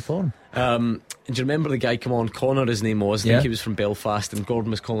today. You're in form. And do you remember the guy come on, Connor his name was? I think he was from Belfast, and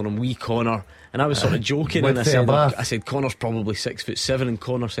Gordon was calling him Wee Connor. And I was sort of joking, and I said Connor's probably 6'7", and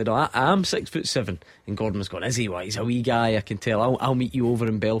Connor said, I am 6'7", and Gordon was going, is he? Well, he's a wee guy, I can tell. I'll meet you over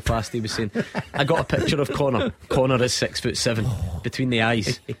in Belfast. He was saying, I got a picture of Connor. Connor is 6'7" between the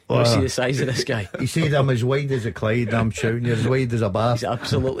eyes. You see the size of this guy. He said I'm as wide as a Clyde. I'm shouting, you're as wide as a bar. He's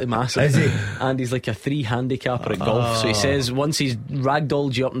absolutely massive. Is he? And he's like a 3 handicapper at golf. So he says once he's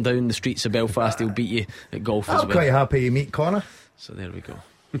ragdolled you up and down the streets of Belfast, he'll beat you at golf as well. I'm quite happy you meet Connor. So there we go.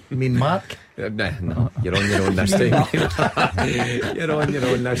 You mean Mark? No, you're on your own this time. You're on your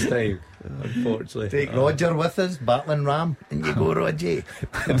own this time, unfortunately. Take Roger with us, battling ram, and you go, Roger.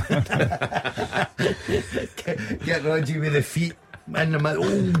 Get Roger with the feet in the middle.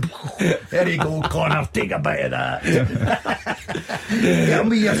 Oh, there you go, Connor. Take a bite of that. Get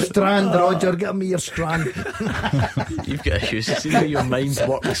me your strand, Roger. Get me your strand. You've got issues. See how your mind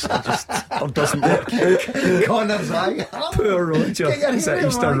works or doesn't work. Connor's eye. Poor Roger. He's at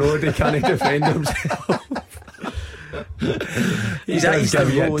Easter Road. He can't defend himself. He's at Easter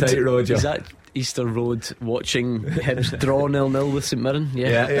Road. Tight, Roger. He's at Easter Road watching Hibs draw 0-0 with St Mirren.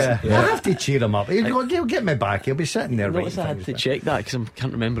 Yeah. I have to cheer him up. He'll get me back. He'll be sitting there. I had to check that because I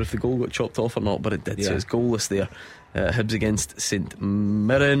can't remember if the goal got chopped off or not, but it did. So it's goalless there. Hibs against St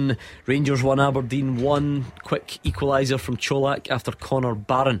Mirren. Rangers 1, Aberdeen 1. Quick equaliser from Cholak after Connor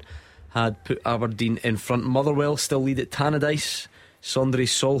Barron had put Aberdeen in front. Motherwell still lead at Tannadice. Sondre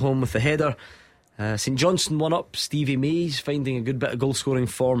Solholm with the header. St Johnstone 1 up. Stevie Mays finding a good bit of goal scoring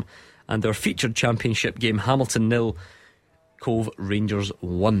form. And their featured championship game, Hamilton 0, Cove Rangers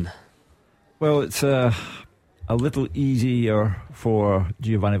 1. Well, it's a little easier for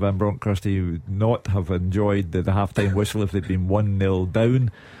Giovanni Van Bronckhorst to not have enjoyed the half-time whistle if they'd been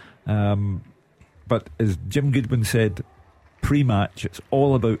 1-0 down. But as Jim Goodwin said pre-match, it's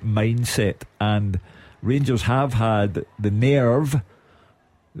all about mindset, and Rangers have had the nerve.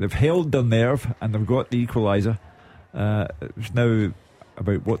 They've held their nerve and they've got the equaliser. It's now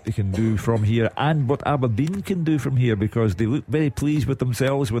about what they can do from here and what Aberdeen can do from here, because they looked very pleased with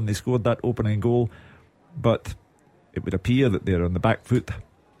themselves when they scored that opening goal, but it would appear that they're on the back foot.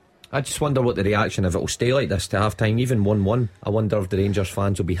 I just wonder what the reaction, if it will stay like this to half time, even 1-1. I wonder if the Rangers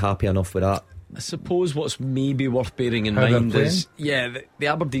fans will be happy enough with that. I suppose what's maybe worth bearing in mind is the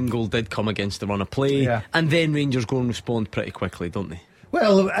Aberdeen goal did come against the run of play, and then Rangers go and respond pretty quickly, don't they?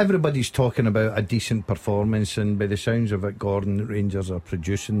 Well, everybody's talking about a decent performance, and by the sounds of it, Gordon, Rangers are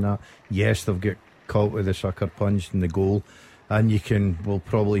producing that. Yes, they've got caught with the sucker punch in the goal, and we'll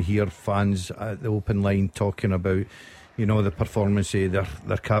probably hear fans at the open line talking about, the performance of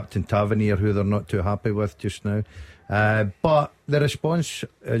their captain Tavernier, who they're not too happy with just now. But the response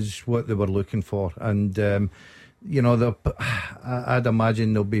is what they were looking for, and I'd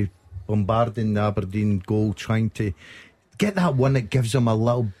imagine they'll be bombarding the Aberdeen goal, trying to get that one that gives them a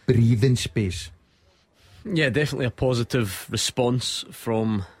little breathing space. Yeah, definitely a positive response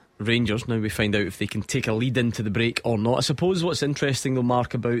from Rangers. Now we find out if they can take a lead into the break or not. I suppose what's interesting though,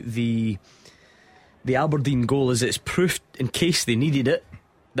 Mark, about the Aberdeen goal is it's proof, in case they needed it,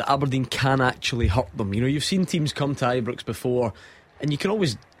 that Aberdeen can actually hurt them. You know, you've seen teams come to Ibrox before, and you can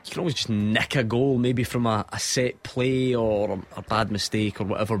always just nick a goal, maybe from a set play or a bad mistake or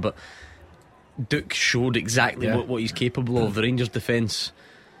whatever. But Duke showed exactly what he's capable of. The Rangers defence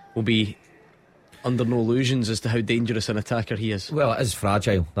will be under no illusions as to how dangerous an attacker he is. Well, it is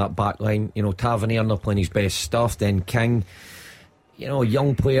fragile, that back line. You know, Tavernier not playing his best stuff. Then King, you know,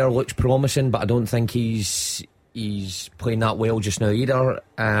 young player, looks promising, but I don't think he's playing that well just now either.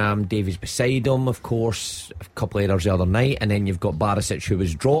 Davies beside him, of course, a couple of errors the other night, and then you've got Barisic, who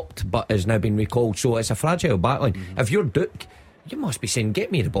was dropped but has now been recalled. So it's a fragile backline. If you're Duke, you must be saying,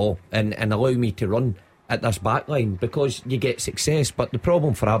 get me the ball and allow me to run at this backline, because you get success. But the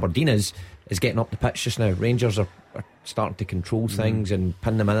problem for Aberdeen is getting up the pitch just now. Rangers are starting to control things and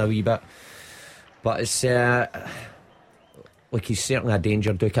pin them in a wee bit, but it's like, he's certainly a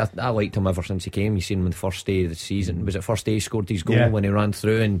danger, Duke. I liked him ever since he came. You seen him on the first day of the season. Was it first day he scored his goal when he ran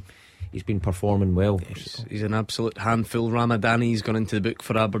through, and he's been performing well. He's an absolute handful. Ramadani's gone into the book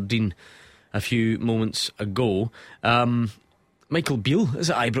for Aberdeen a few moments ago. Michael Beale is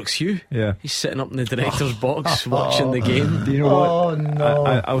at Ibrox, Hugh. Yeah, he's sitting up in the director's box watching the game. Do you know what? Oh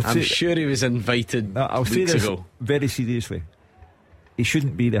no! I'm sure he was invited. I'll say weeks this ago. Very seriously. He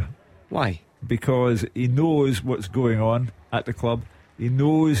shouldn't be there. Why? Because he knows what's going on at the club. He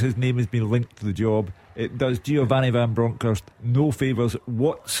knows his name has been linked to the job. It does Giovanni Van Bronckhorst no favours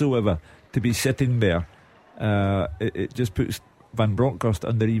whatsoever to be sitting there. It just puts Van Bronckhorst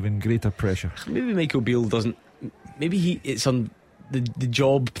under even greater pressure. Maybe Michael Beale doesn't. Maybe it's on. The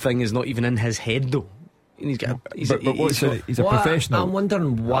job thing is not even in his head, though. He's a professional. I'm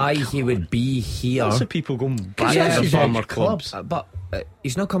wondering why he would be here. Lots of people going back to the farmer clubs. But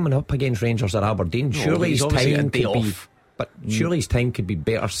he's not coming up against Rangers or Aberdeen. Surely his time could be. But surely his time could be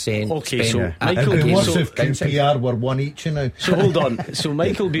better spent. Okay, so Michael Beale. Beale. So if QPR were one each now. So hold on. So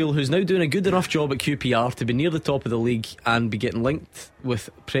Michael Beale, who's now doing a good enough job at QPR to be near the top of the league and be getting linked with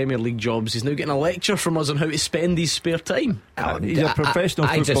Premier League jobs, is now getting a lecture from us on how to spend his spare time. He's a professional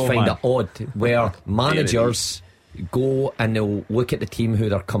football I just find man. it odd where managers go and they'll look at the team who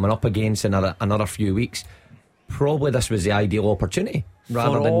they're coming up against in another few weeks. Probably this was the ideal opportunity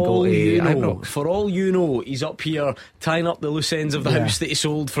rather than go to Ibrox. For all you know, he's up here tying up the loose ends of the house that he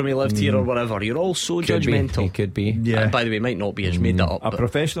sold from he lived here or whatever. You're all so judgmental. He could be. Yeah. By the way, it might not be. I just made that up. A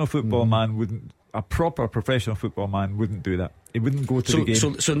professional football man wouldn't. A proper professional football man wouldn't do that. He wouldn't go to the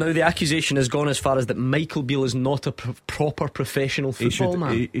game. So now the accusation has gone as far as that Michael Beale is not a proper professional football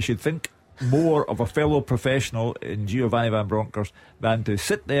man. He should think more of a fellow professional in Giovanni Van Bronckhorst than to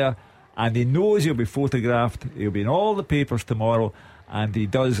sit there. And he knows he'll be photographed. He'll be in all the papers tomorrow, and he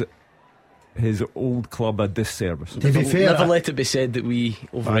does his old club a disservice. To be fair, never let it be said that we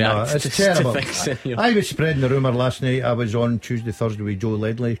overreact. It's terrible. I was spreading the rumour last night. I was on Tuesday, Thursday with Joe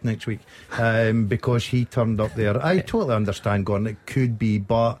Ledley next week because he turned up there. I totally understand, Gordon, it could be,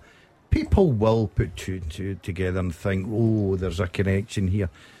 but people will put two together and think, oh, there's a connection here.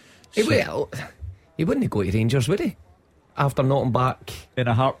 He wouldn't go to Rangers, would he? After knocking back in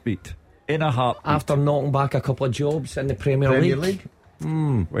a heartbeat. After knocking back a couple of jobs in the Premier League.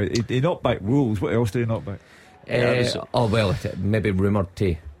 Well, he knocked back Wolves. What else did he knock back? Maybe rumoured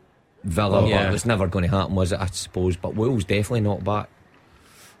to Villa, but it was never going to happen, was it? I suppose. But Wolves definitely knocked back.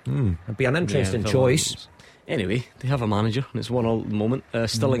 It'd be an interesting choice. Anyway, they have a manager, and it's 1-1 at the moment.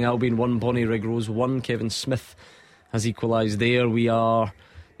 Stirling Albion 1, Bonnie Rigrose 1. Kevin Smith has equalised there. We are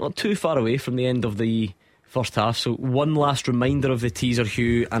not too far away from the end of the first half, so one last reminder of the teaser,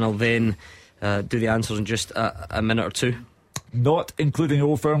 Hugh, and I'll then do the answers in just a minute or two. Not including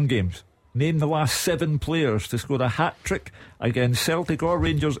Old Firm games. Name the last 7 players to score a hat-trick against Celtic or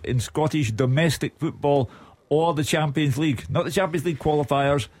Rangers in Scottish domestic football or the Champions League. Not the Champions League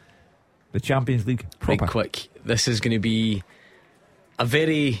qualifiers, the Champions League proper. Right, quick. This is going to be a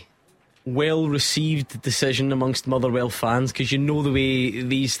very well received decision amongst Motherwell fans, because you know the way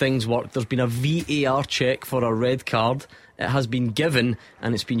these things work. There's been a VAR check for a red card. It has been given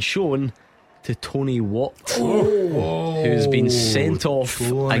and it's been shown to Tony Watt, who's been sent off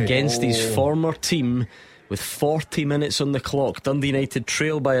against his former team with 40 minutes on the clock. Dundee United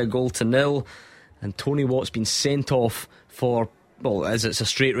trail by a 1-0, and Tony Watt's been sent off for, well, as it's a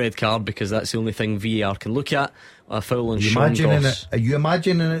straight red card, because that's the only thing VAR can look at. A foul on Sean Goss. Are you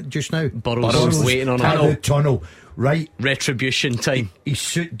imagining it just now? Burrows waiting on a tunnel. Right, retribution time. He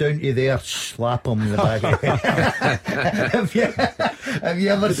shoot down to there, slap him in the back. Have you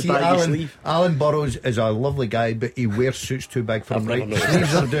ever seen Alan Burrows? Is a lovely guy, but he wears suits too big for him. Right,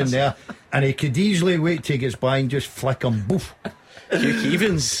 sleeves are down there, and he could easily wait till he gets by and just flick him. Boof. Hugh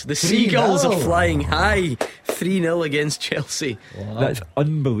Evans. The Seagulls are flying high. 3-0 against Chelsea. Wow. That's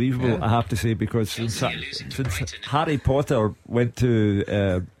unbelievable, I have to say, because since Harry Potter went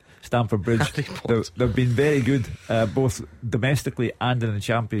to Stamford Bridge, they've been very good, both domestically and in the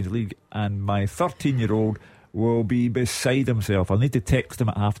Champions League. And my 13-year-old will be beside himself. I'll need to text him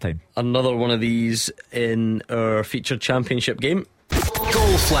at half-time. Another one of these in our featured championship game.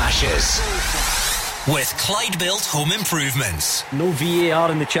 Goal flashes with Clyde Built Home Improvements. No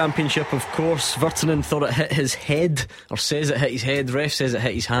VAR in the championship, of course. Vertonen thought it hit his head, or says it hit his head. Ref says it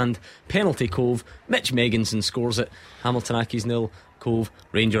hit his hand. Penalty Cove. Mitch Megginson scores it. Hamilton Accies 0, Cove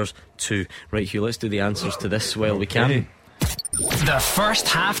Rangers 2. Right, Hugh, let's do the answers to this while we can. The first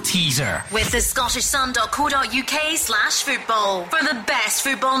half teaser with the scottishsun.co.uk/football for the best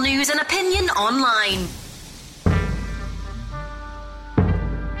football news and opinion online.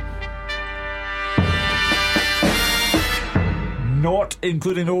 Not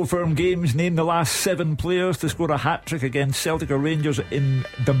including Old Firm games, name the last 7 players to score a hat-trick against Celtic or Rangers in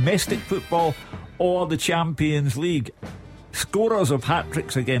domestic football or the Champions League. Scorers of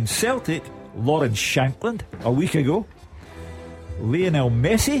hat-tricks against Celtic: Lawrence Shankland a week ago. Lionel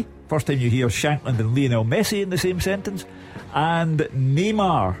Messi, first time you hear Shankland and Lionel Messi in the same sentence. And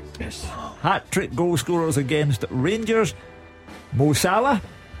Neymar. Yes. Hat-trick goal scorers against Rangers: Mo Salah,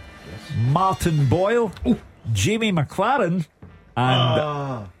 Martin Boyle, Jamie McLaren,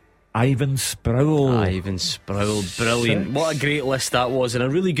 and Ivan Sproul. Ivan Sproul, brilliant. 6. What a great list that was, and a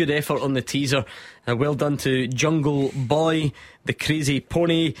really good effort on the teaser. Well done to Jungle Boy, the Crazy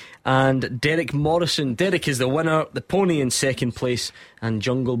Pony, and Derek Morrison. Derek is the winner, the Pony in second place, and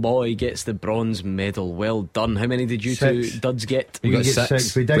Jungle Boy gets the bronze medal. Well done. How many did you 6. two duds get? We got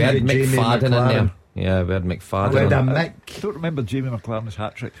 6. We had McFadden in there. Yeah, we had McFadden. I don't remember Jamie McLaren's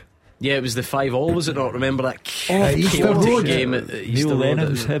hat-trick. Yeah, it was the 5-all, was it not? Remember that Easter Road game at Easter Neil Road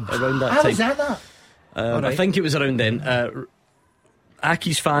Lennon's around that time. Was that? I think it was around then.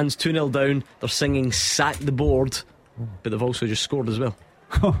 Accies fans 2-0 down. They're singing "Sack the Board," but they've also just scored as well.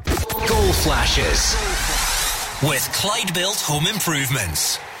 Goal flashes with Clyde Built Home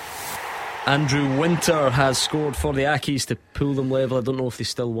Improvements. Andrew Winter has scored for the Accies to pull them level. I don't know if they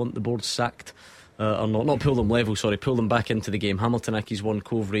still want the board sacked or not. Not pull them level, sorry, pull them back into the game. Hamilton Accies 1,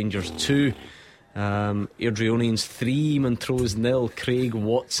 Cove Rangers 2. Airdrieonians 3, Montrose 0. Craig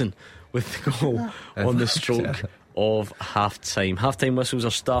Watson with the goal on the stroke of half-time. Half-time whistles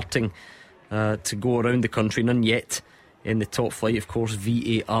are starting to go around the country. None yet in the top flight, of course.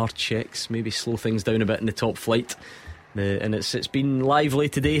 VAR checks maybe slow things down a bit in the top flight. And it's been lively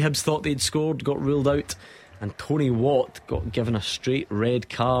today. Hibs thought they'd scored, got ruled out, and Tony Watt got given a straight red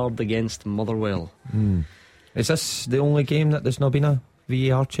card against Motherwell. Is this the only game that there's not been a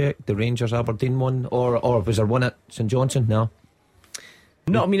VAR check? The Rangers Aberdeen one, or was there one at St Johnstone?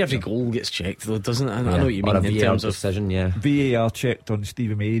 No, I mean every goal gets checked though, doesn't it? I know what you mean in terms of decision. Yeah, VAR checked on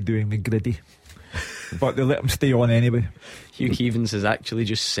Stevie May doing the griddy, but they let him stay on anyway. Hugh Evans has actually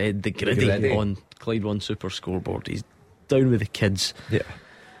just said the griddy on Clyde One Super Scoreboard. He's down with the kids. Yeah.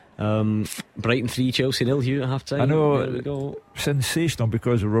 Brighton 3, Chelsea 0, Hugh, at half time. I know, sensational,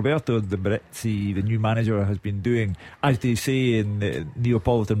 because Roberto De Brezzi, the new manager, has been doing, as they say in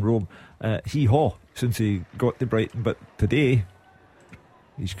Neapolitan Rome, hee-haw since he got to Brighton, but today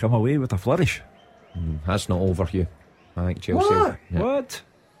he's come away with a flourish. That's not over, Hugh. I think Chelsea. What? Yeah. What?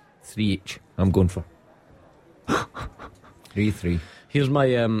 3 each. I'm going for 3-3. Here's my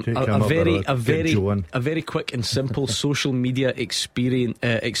a very quick and simple social media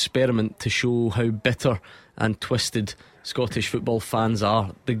experiment to show how bitter and twisted Scottish football fans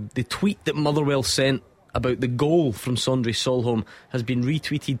are. The tweet that Motherwell sent about the goal from Sondre Solholm has been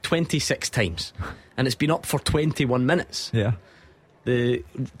retweeted 26 times, and it's been up for 21 minutes. Yeah. The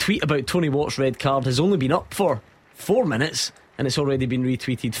tweet about Tony Watt's red card has only been up for 4 minutes, and it's already been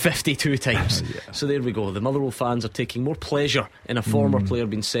retweeted 52 times. Yeah. So there we go. The Motherwell fans are taking more pleasure in a former player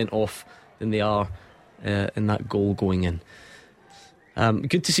being sent off than they are in that goal going in.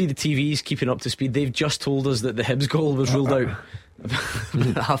 Good to see the TVs keeping up to speed. They've just told us that the Hibs goal was ruled out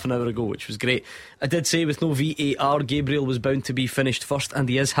half an hour ago, which was great. I did say with no VAR, Gabriel was bound to be finished first, and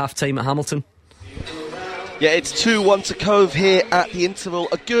he is half-time at Hamilton. Yeah, it's 2-1 to Cove here at the interval.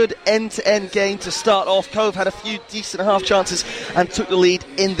 A good end-to-end game to start off. Cove had a few decent half chances and took the lead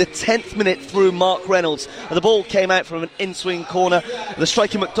in the 10th minute through Mark Reynolds. And the ball came out from an in-swing corner. The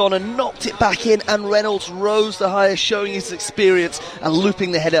striker McDonough knocked it back in, and Reynolds rose the higher, showing his experience and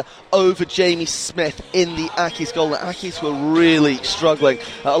looping the header over Jamie Smith in the Accies goal. The Accies were really struggling.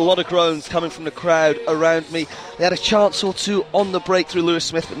 A lot of groans coming from the crowd around me. They had a chance or two on the break through Lewis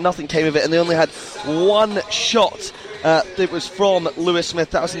Smith, but nothing came of it, and they only had one shot It was from Lewis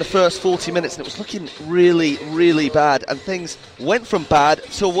Smith. That was in the first 40 minutes, and it was looking really, really bad. And things went from bad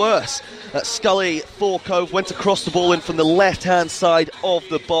to worse. Scully for Cove went to cross the ball in from the left-hand side of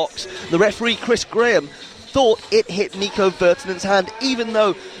the box. The referee, Chris Graham, thought it hit Nico Vertonen's hand, even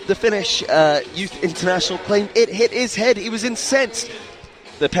though the Finnish Youth International claimed it hit his head. He was incensed.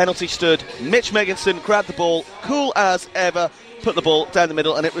 The penalty stood. Mitch Megginson grabbed the ball, cool as ever, put the ball down the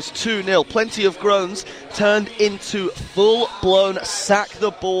middle, and it was 2-0. Plenty of groans turned into full-blown sack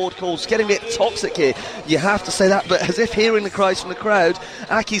the board calls. Getting a bit toxic here, you have to say that, but as if hearing the cries from the crowd,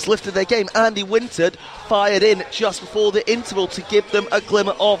 Accies lifted their game. Andy Winterd fired in just before the interval to give them a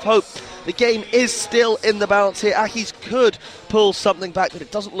glimmer of hope. The game is still in the balance here. Accies could pull something back, but it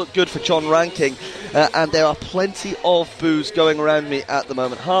doesn't look good for John Ranking, and there are plenty of boos going around me at the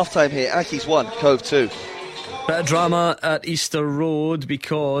moment. Half-time here, Accies 1, Cove 2. Bit of drama at Easter Road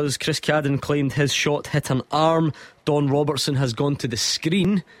because Chris Cadden claimed his shot hit an arm. Don Robertson has gone to the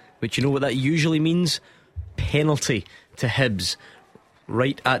screen, which you know what that usually means? Penalty to Hibs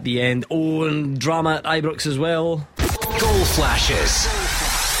right at the end. Oh, and drama at Ibrox as well. Goal flashes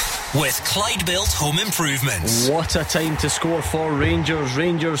with Clyde Built Home Improvements. What a time to score for Rangers.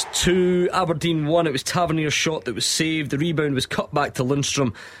 Rangers 2, Aberdeen 1. It was Tavernier's shot that was saved. The rebound was cut back to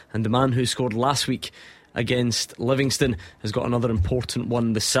Lundstrom, and the man who scored last week against Livingston has got another important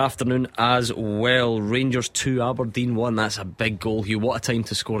one this afternoon as well. Rangers 2, Aberdeen 1. That's a big goal, Hugh. What a time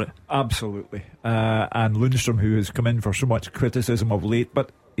to score it. Absolutely. And Lundstrom, who has come in for so much criticism of late,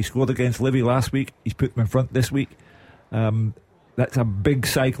 but he scored against Livy last week. He's put them in front this week. That's a big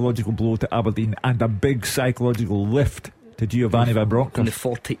psychological blow to Aberdeen and a big psychological lift to Giovanni Van Bronckhorst. In the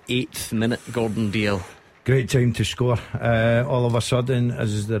 48th minute, Gordon Dalziel. Great time to score. All of a sudden,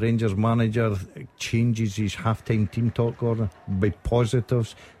 as the Rangers manager changes his half-time team talk, Gordon, by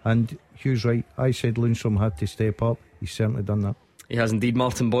positives. And Hugh's right. I said Lundstrom had to step up. He's certainly done that. He has indeed.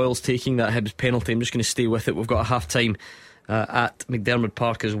 Martin Boyle's taking that Hibs penalty. I'm just going to stay with it. We've got a half-time at McDermott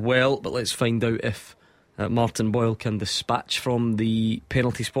Park as well, but let's find out if Martin Boyle can dispatch from the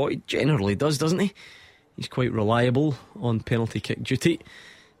penalty spot. He generally does, doesn't he? He's quite reliable on penalty kick duty.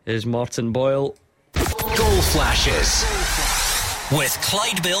 Is Martin Boyle. Goal flashes with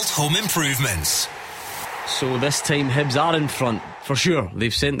Clyde Built Home Improvements. So this time Hibs are in front for sure.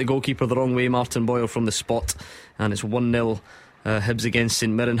 They've sent the goalkeeper the wrong way, Martin Boyle, from the spot, and it's 1-0 Hibs against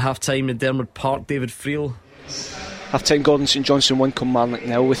St Mirren. Half time at Dermot Park. David Friel. Half time, Gordon, St Johnstone 1, Kilmarnock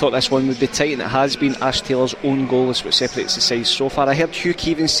 0. We thought this one would be tight, and it has been. Ash Taylor's own goal is what separates the sides so far. I heard Hugh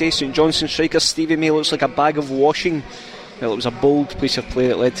Keevan say St Johnstone striker Stevie May looks like a bag of washing. Well, it was a bold piece of play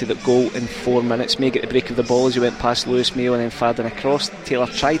that led to the goal in 4 minutes. May get the break of the ball as he went past Lewis Mayo and then fired in a cross. Taylor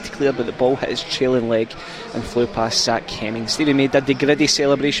tried to clear, but the ball hit his trailing leg and flew past Zach Hemming. Stevie May did the gritty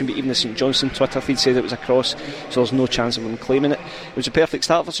celebration, but even the St Johnstone Twitter feed said it was a cross, so there's no chance of him claiming it. It was a perfect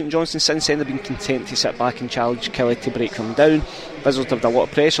start for St Johnstone. Since then they've been content to sit back and challenge Kelly to break them down. Visitors have had a lot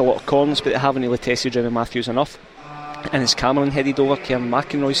of pressure, a lot of corners, but they haven't really tested Jimmy Matthews enough. And as Cameron headed over, Kieran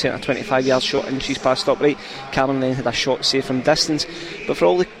McInroy sent a 25-yard shot inches past top right. Cameron then had a shot saved from distance. But for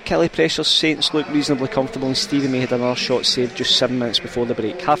all the Kelly pressure, Saints looked reasonably comfortable, and Stevie May had another shot saved just 7 minutes before the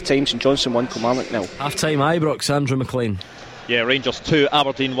break. Half time, St Johnstone 1, Kilmarnock 0. Half time, Ibrox, Andrew McLean. Yeah, Rangers 2,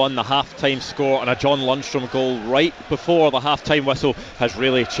 Aberdeen 1, the half-time score, and a John Lundstrom goal right before the half-time whistle has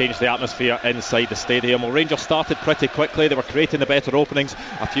really changed the atmosphere inside the stadium. Well, Rangers started pretty quickly. They were creating the better openings.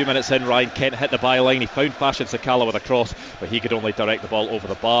 A few minutes in, Ryan Kent hit the byline. He found Fashion Sakala with a cross, but he could only direct the ball over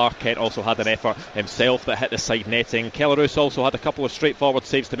the bar. Kent also had an effort himself that hit the side netting. Kellaroos also had a couple of straightforward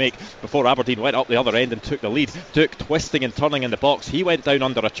saves to make before Aberdeen went up the other end and took the lead. Duke twisting and turning in the box. He went down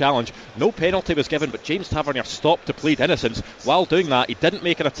under a challenge. No penalty was given, but James Tavernier stopped to plead innocence. While doing that, he didn't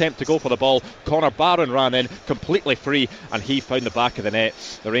make an attempt to go for the ball. Connor Barron ran in completely free, and he found the back of the net.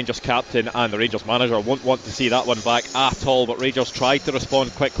 The Rangers captain and the Rangers manager won't want to see that one back at all, but Rangers tried to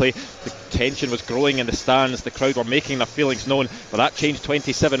respond quickly. The tension was growing in the stands. The crowd were making their feelings known, but that changed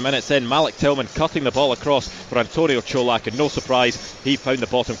 27 minutes in. Malik Tillman cutting the ball across for Antonio Cholak, and no surprise, he found the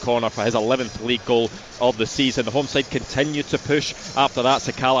bottom corner for his 11th league goal of the season. The home side continued to push. After that,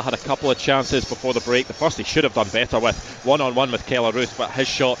 Sakala had a couple of chances before the break. The first he should have done better with, one-on-one with Kellaroos, but his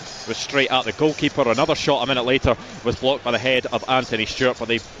shot was straight at the goalkeeper. Another shot a minute later was blocked by the head of Anthony Stewart, but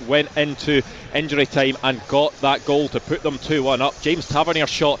they went into injury time and got that goal to put them 2-1 up. James Tavernier's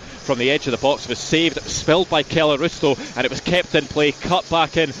shot from the edge of the box was saved, spilled by Kellaroos though, and it was kept in play, cut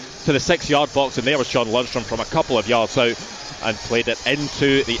back in to the 6-yard box, and there was John Lundstrom from a couple of yards out and played it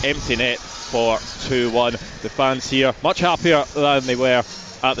into the empty net for 2-1. The fans here much happier than they were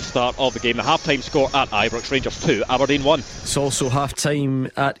at the start of the game. The half-time score at Ibrox, Rangers 2, Aberdeen 1. It's also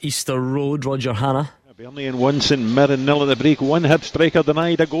half-time at Easter Road. Roger Hannah. Hibernian 1, St Mirren 0 at the break. One Hibs striker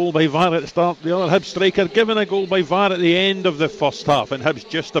denied a goal by VAR at the start. The other Hibs striker given a goal by VAR at the end of the first half, and Hibs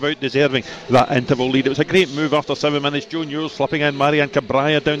just about deserving that interval lead. It was a great move after 7 minutes. Joe Newell slipping in Marian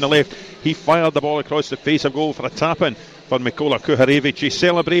Cabrera down the left. He fired the ball across the face of goal for a tap-in for Mikola Kuharevic. He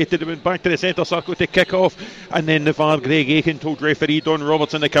celebrated, went back to the centre circle to kick off, and then the VAR Greg Aiken told referee Don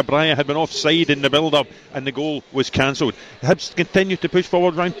Robertson that Cabrera had been offside in the build-up and the goal was cancelled. Hibs continued to push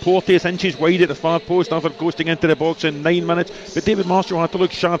forward around 40 inches wide at the far post after ghosting into the box in 9 minutes, but David Marshall had to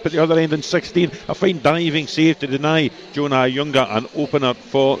look sharp at the other end in 16. A fine diving save to deny Jonah Ayunga an opener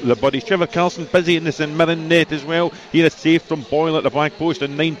for the Buddies. Trevor Carlson busy in the St Mirren net as well. He had a save from Boyle at the back post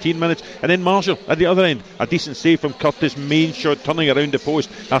in 19 minutes, and then Marshall at the other end, a decent save from Curtis Main shot turning around the post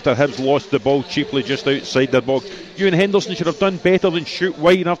after Hibs lost the ball cheaply just outside their box. Ewan Henderson should have done better than shoot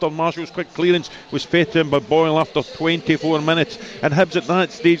wide after Marshall's quick clearance was fed to him by Boyle after 24 minutes, and Hibs at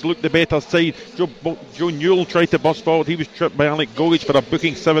that stage looked the better side. Joe Newell tried to burst forward. He was tripped by Alec Gogic for a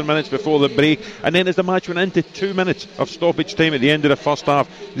booking 7 minutes before the break, and then as the match went into 2 minutes of stoppage time at the end of the first half,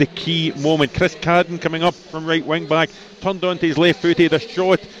 the key moment, Chris Cadden coming up from right wing back, turned onto his left foot, he had a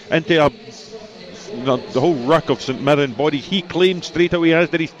shot into the whole ruck of St Mirren body. He claimed straight away, as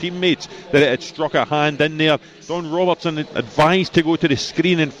did his teammates, that it had struck a hand in there. Don Robertson advised to go to the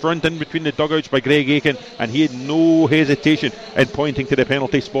screen in front, in between the dugouts, by Greg Aiken, and he had no hesitation in pointing to the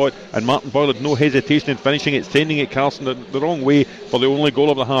penalty spot, and Martin Boyle had no hesitation in finishing it, sending it Carlson the wrong way for the only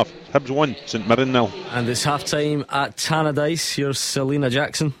goal of the half. Hibs 1, St Mirren 0. And it's half time at Tannadice. Here's Selena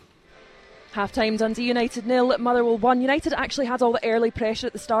Jackson. Half time, Dundee United 0, Motherwell 1. United actually had all the early pressure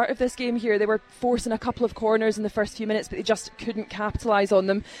at the start of this game here. They were forcing a couple of corners in the first few minutes, but they just couldn't capitalise on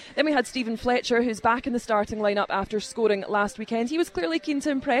them. Then we had Stephen Fletcher, who's back in the starting lineup after scoring last weekend. He was clearly keen to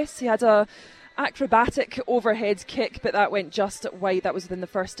impress. He had a acrobatic overhead kick, but that went just wide. That was within the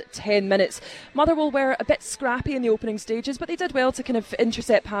first 10 minutes. Motherwell were a bit scrappy in the opening stages, but they did well to kind of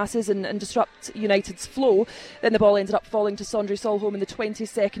intercept passes and disrupt United's flow. Then the ball ended up falling to Sondre Solholm in the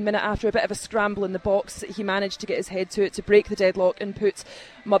 22nd minute after a bit of a scramble in the box. He managed to get his head to it to break the deadlock and put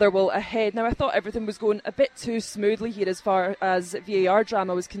Motherwell ahead. Now, I thought everything was going a bit too smoothly here as far as VAR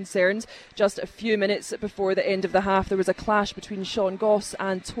drama was concerned. Just a few minutes before the end of the half, there was a clash between Sean Goss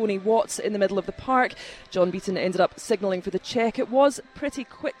and Tony Watts in the middle of the park. John Beaton ended up signalling for the check. It was pretty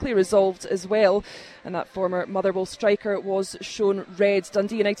quickly resolved as well, and that former Motherwell striker was shown red.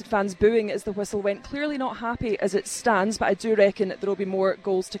 Dundee United fans booing as the whistle went, clearly not happy as it stands, but I do reckon there will be more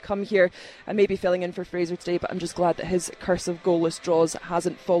goals to come here. I may be filling in for Fraser today, but I'm just glad that his curse of goalless draws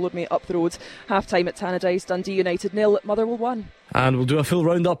hasn't followed me up the road. Half time at Tannadice, Dundee United 0, Motherwell 1. And we'll do a full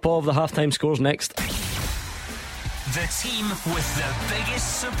roundup of the half time scores next. The team with the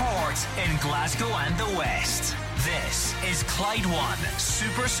biggest support in Glasgow and the West. This is Clyde One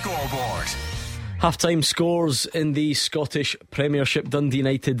Super Scoreboard. Half-time scores in the Scottish Premiership: Dundee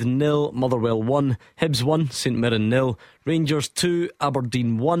United 0, Motherwell 1, Hibs 1, St Mirren 0, Rangers 2,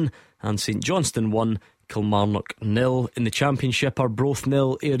 Aberdeen 1, and St Johnstone 1, Kilmarnock 0. In the Championship, Arbroath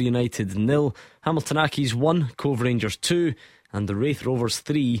 0, Ayr United 0, Hamilton Accies 1, Cove Rangers 2, and the Raith Rovers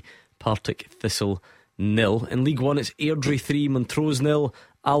 3, Partick Thistle 0. In League 1, it's Airdrie 3, Montrose 0,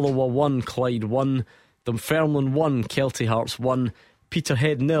 Alloa 1, Clyde 1, Dunfermline 1, Kelty Hearts 1,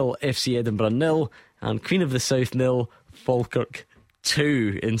 Peterhead 0, FC Edinburgh 0, and Queen of the South 0, Falkirk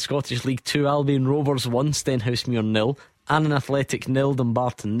 2. In Scottish League 2, Albion Rovers 1, Stenhousemuir 0, Annan Athletic 0,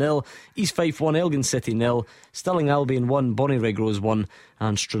 Dumbarton 0, East Fife 1, Elgin City 0, Stirling Albion 1, Bonnyrigg Rose 1,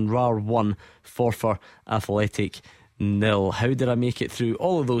 and Stranraer 1, Forfar Athletic 0. How did I make it through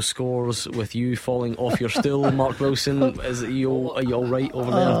all of those scores with you falling off your stool, Mark Wilson? Are you all right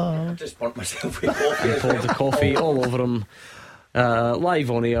over there? I just burnt myself with coffee. You poured the coffee all over him. Live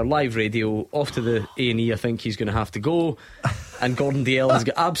on air, live radio, off to the A&E. I think he's going to have to go, and Gordon Dalziel has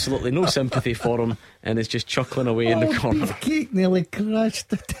got absolutely no sympathy for him and is just chuckling away in the corner. The cake nearly crashed.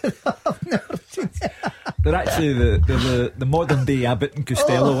 They're actually the modern day Abbott and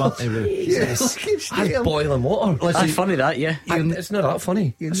Costello, aren't they? Really? Yes. That's boiling water. That's funny, that, yeah. It's not that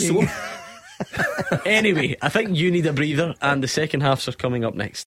funny. Anyway, I think you need a breather, and the second halves are coming up next.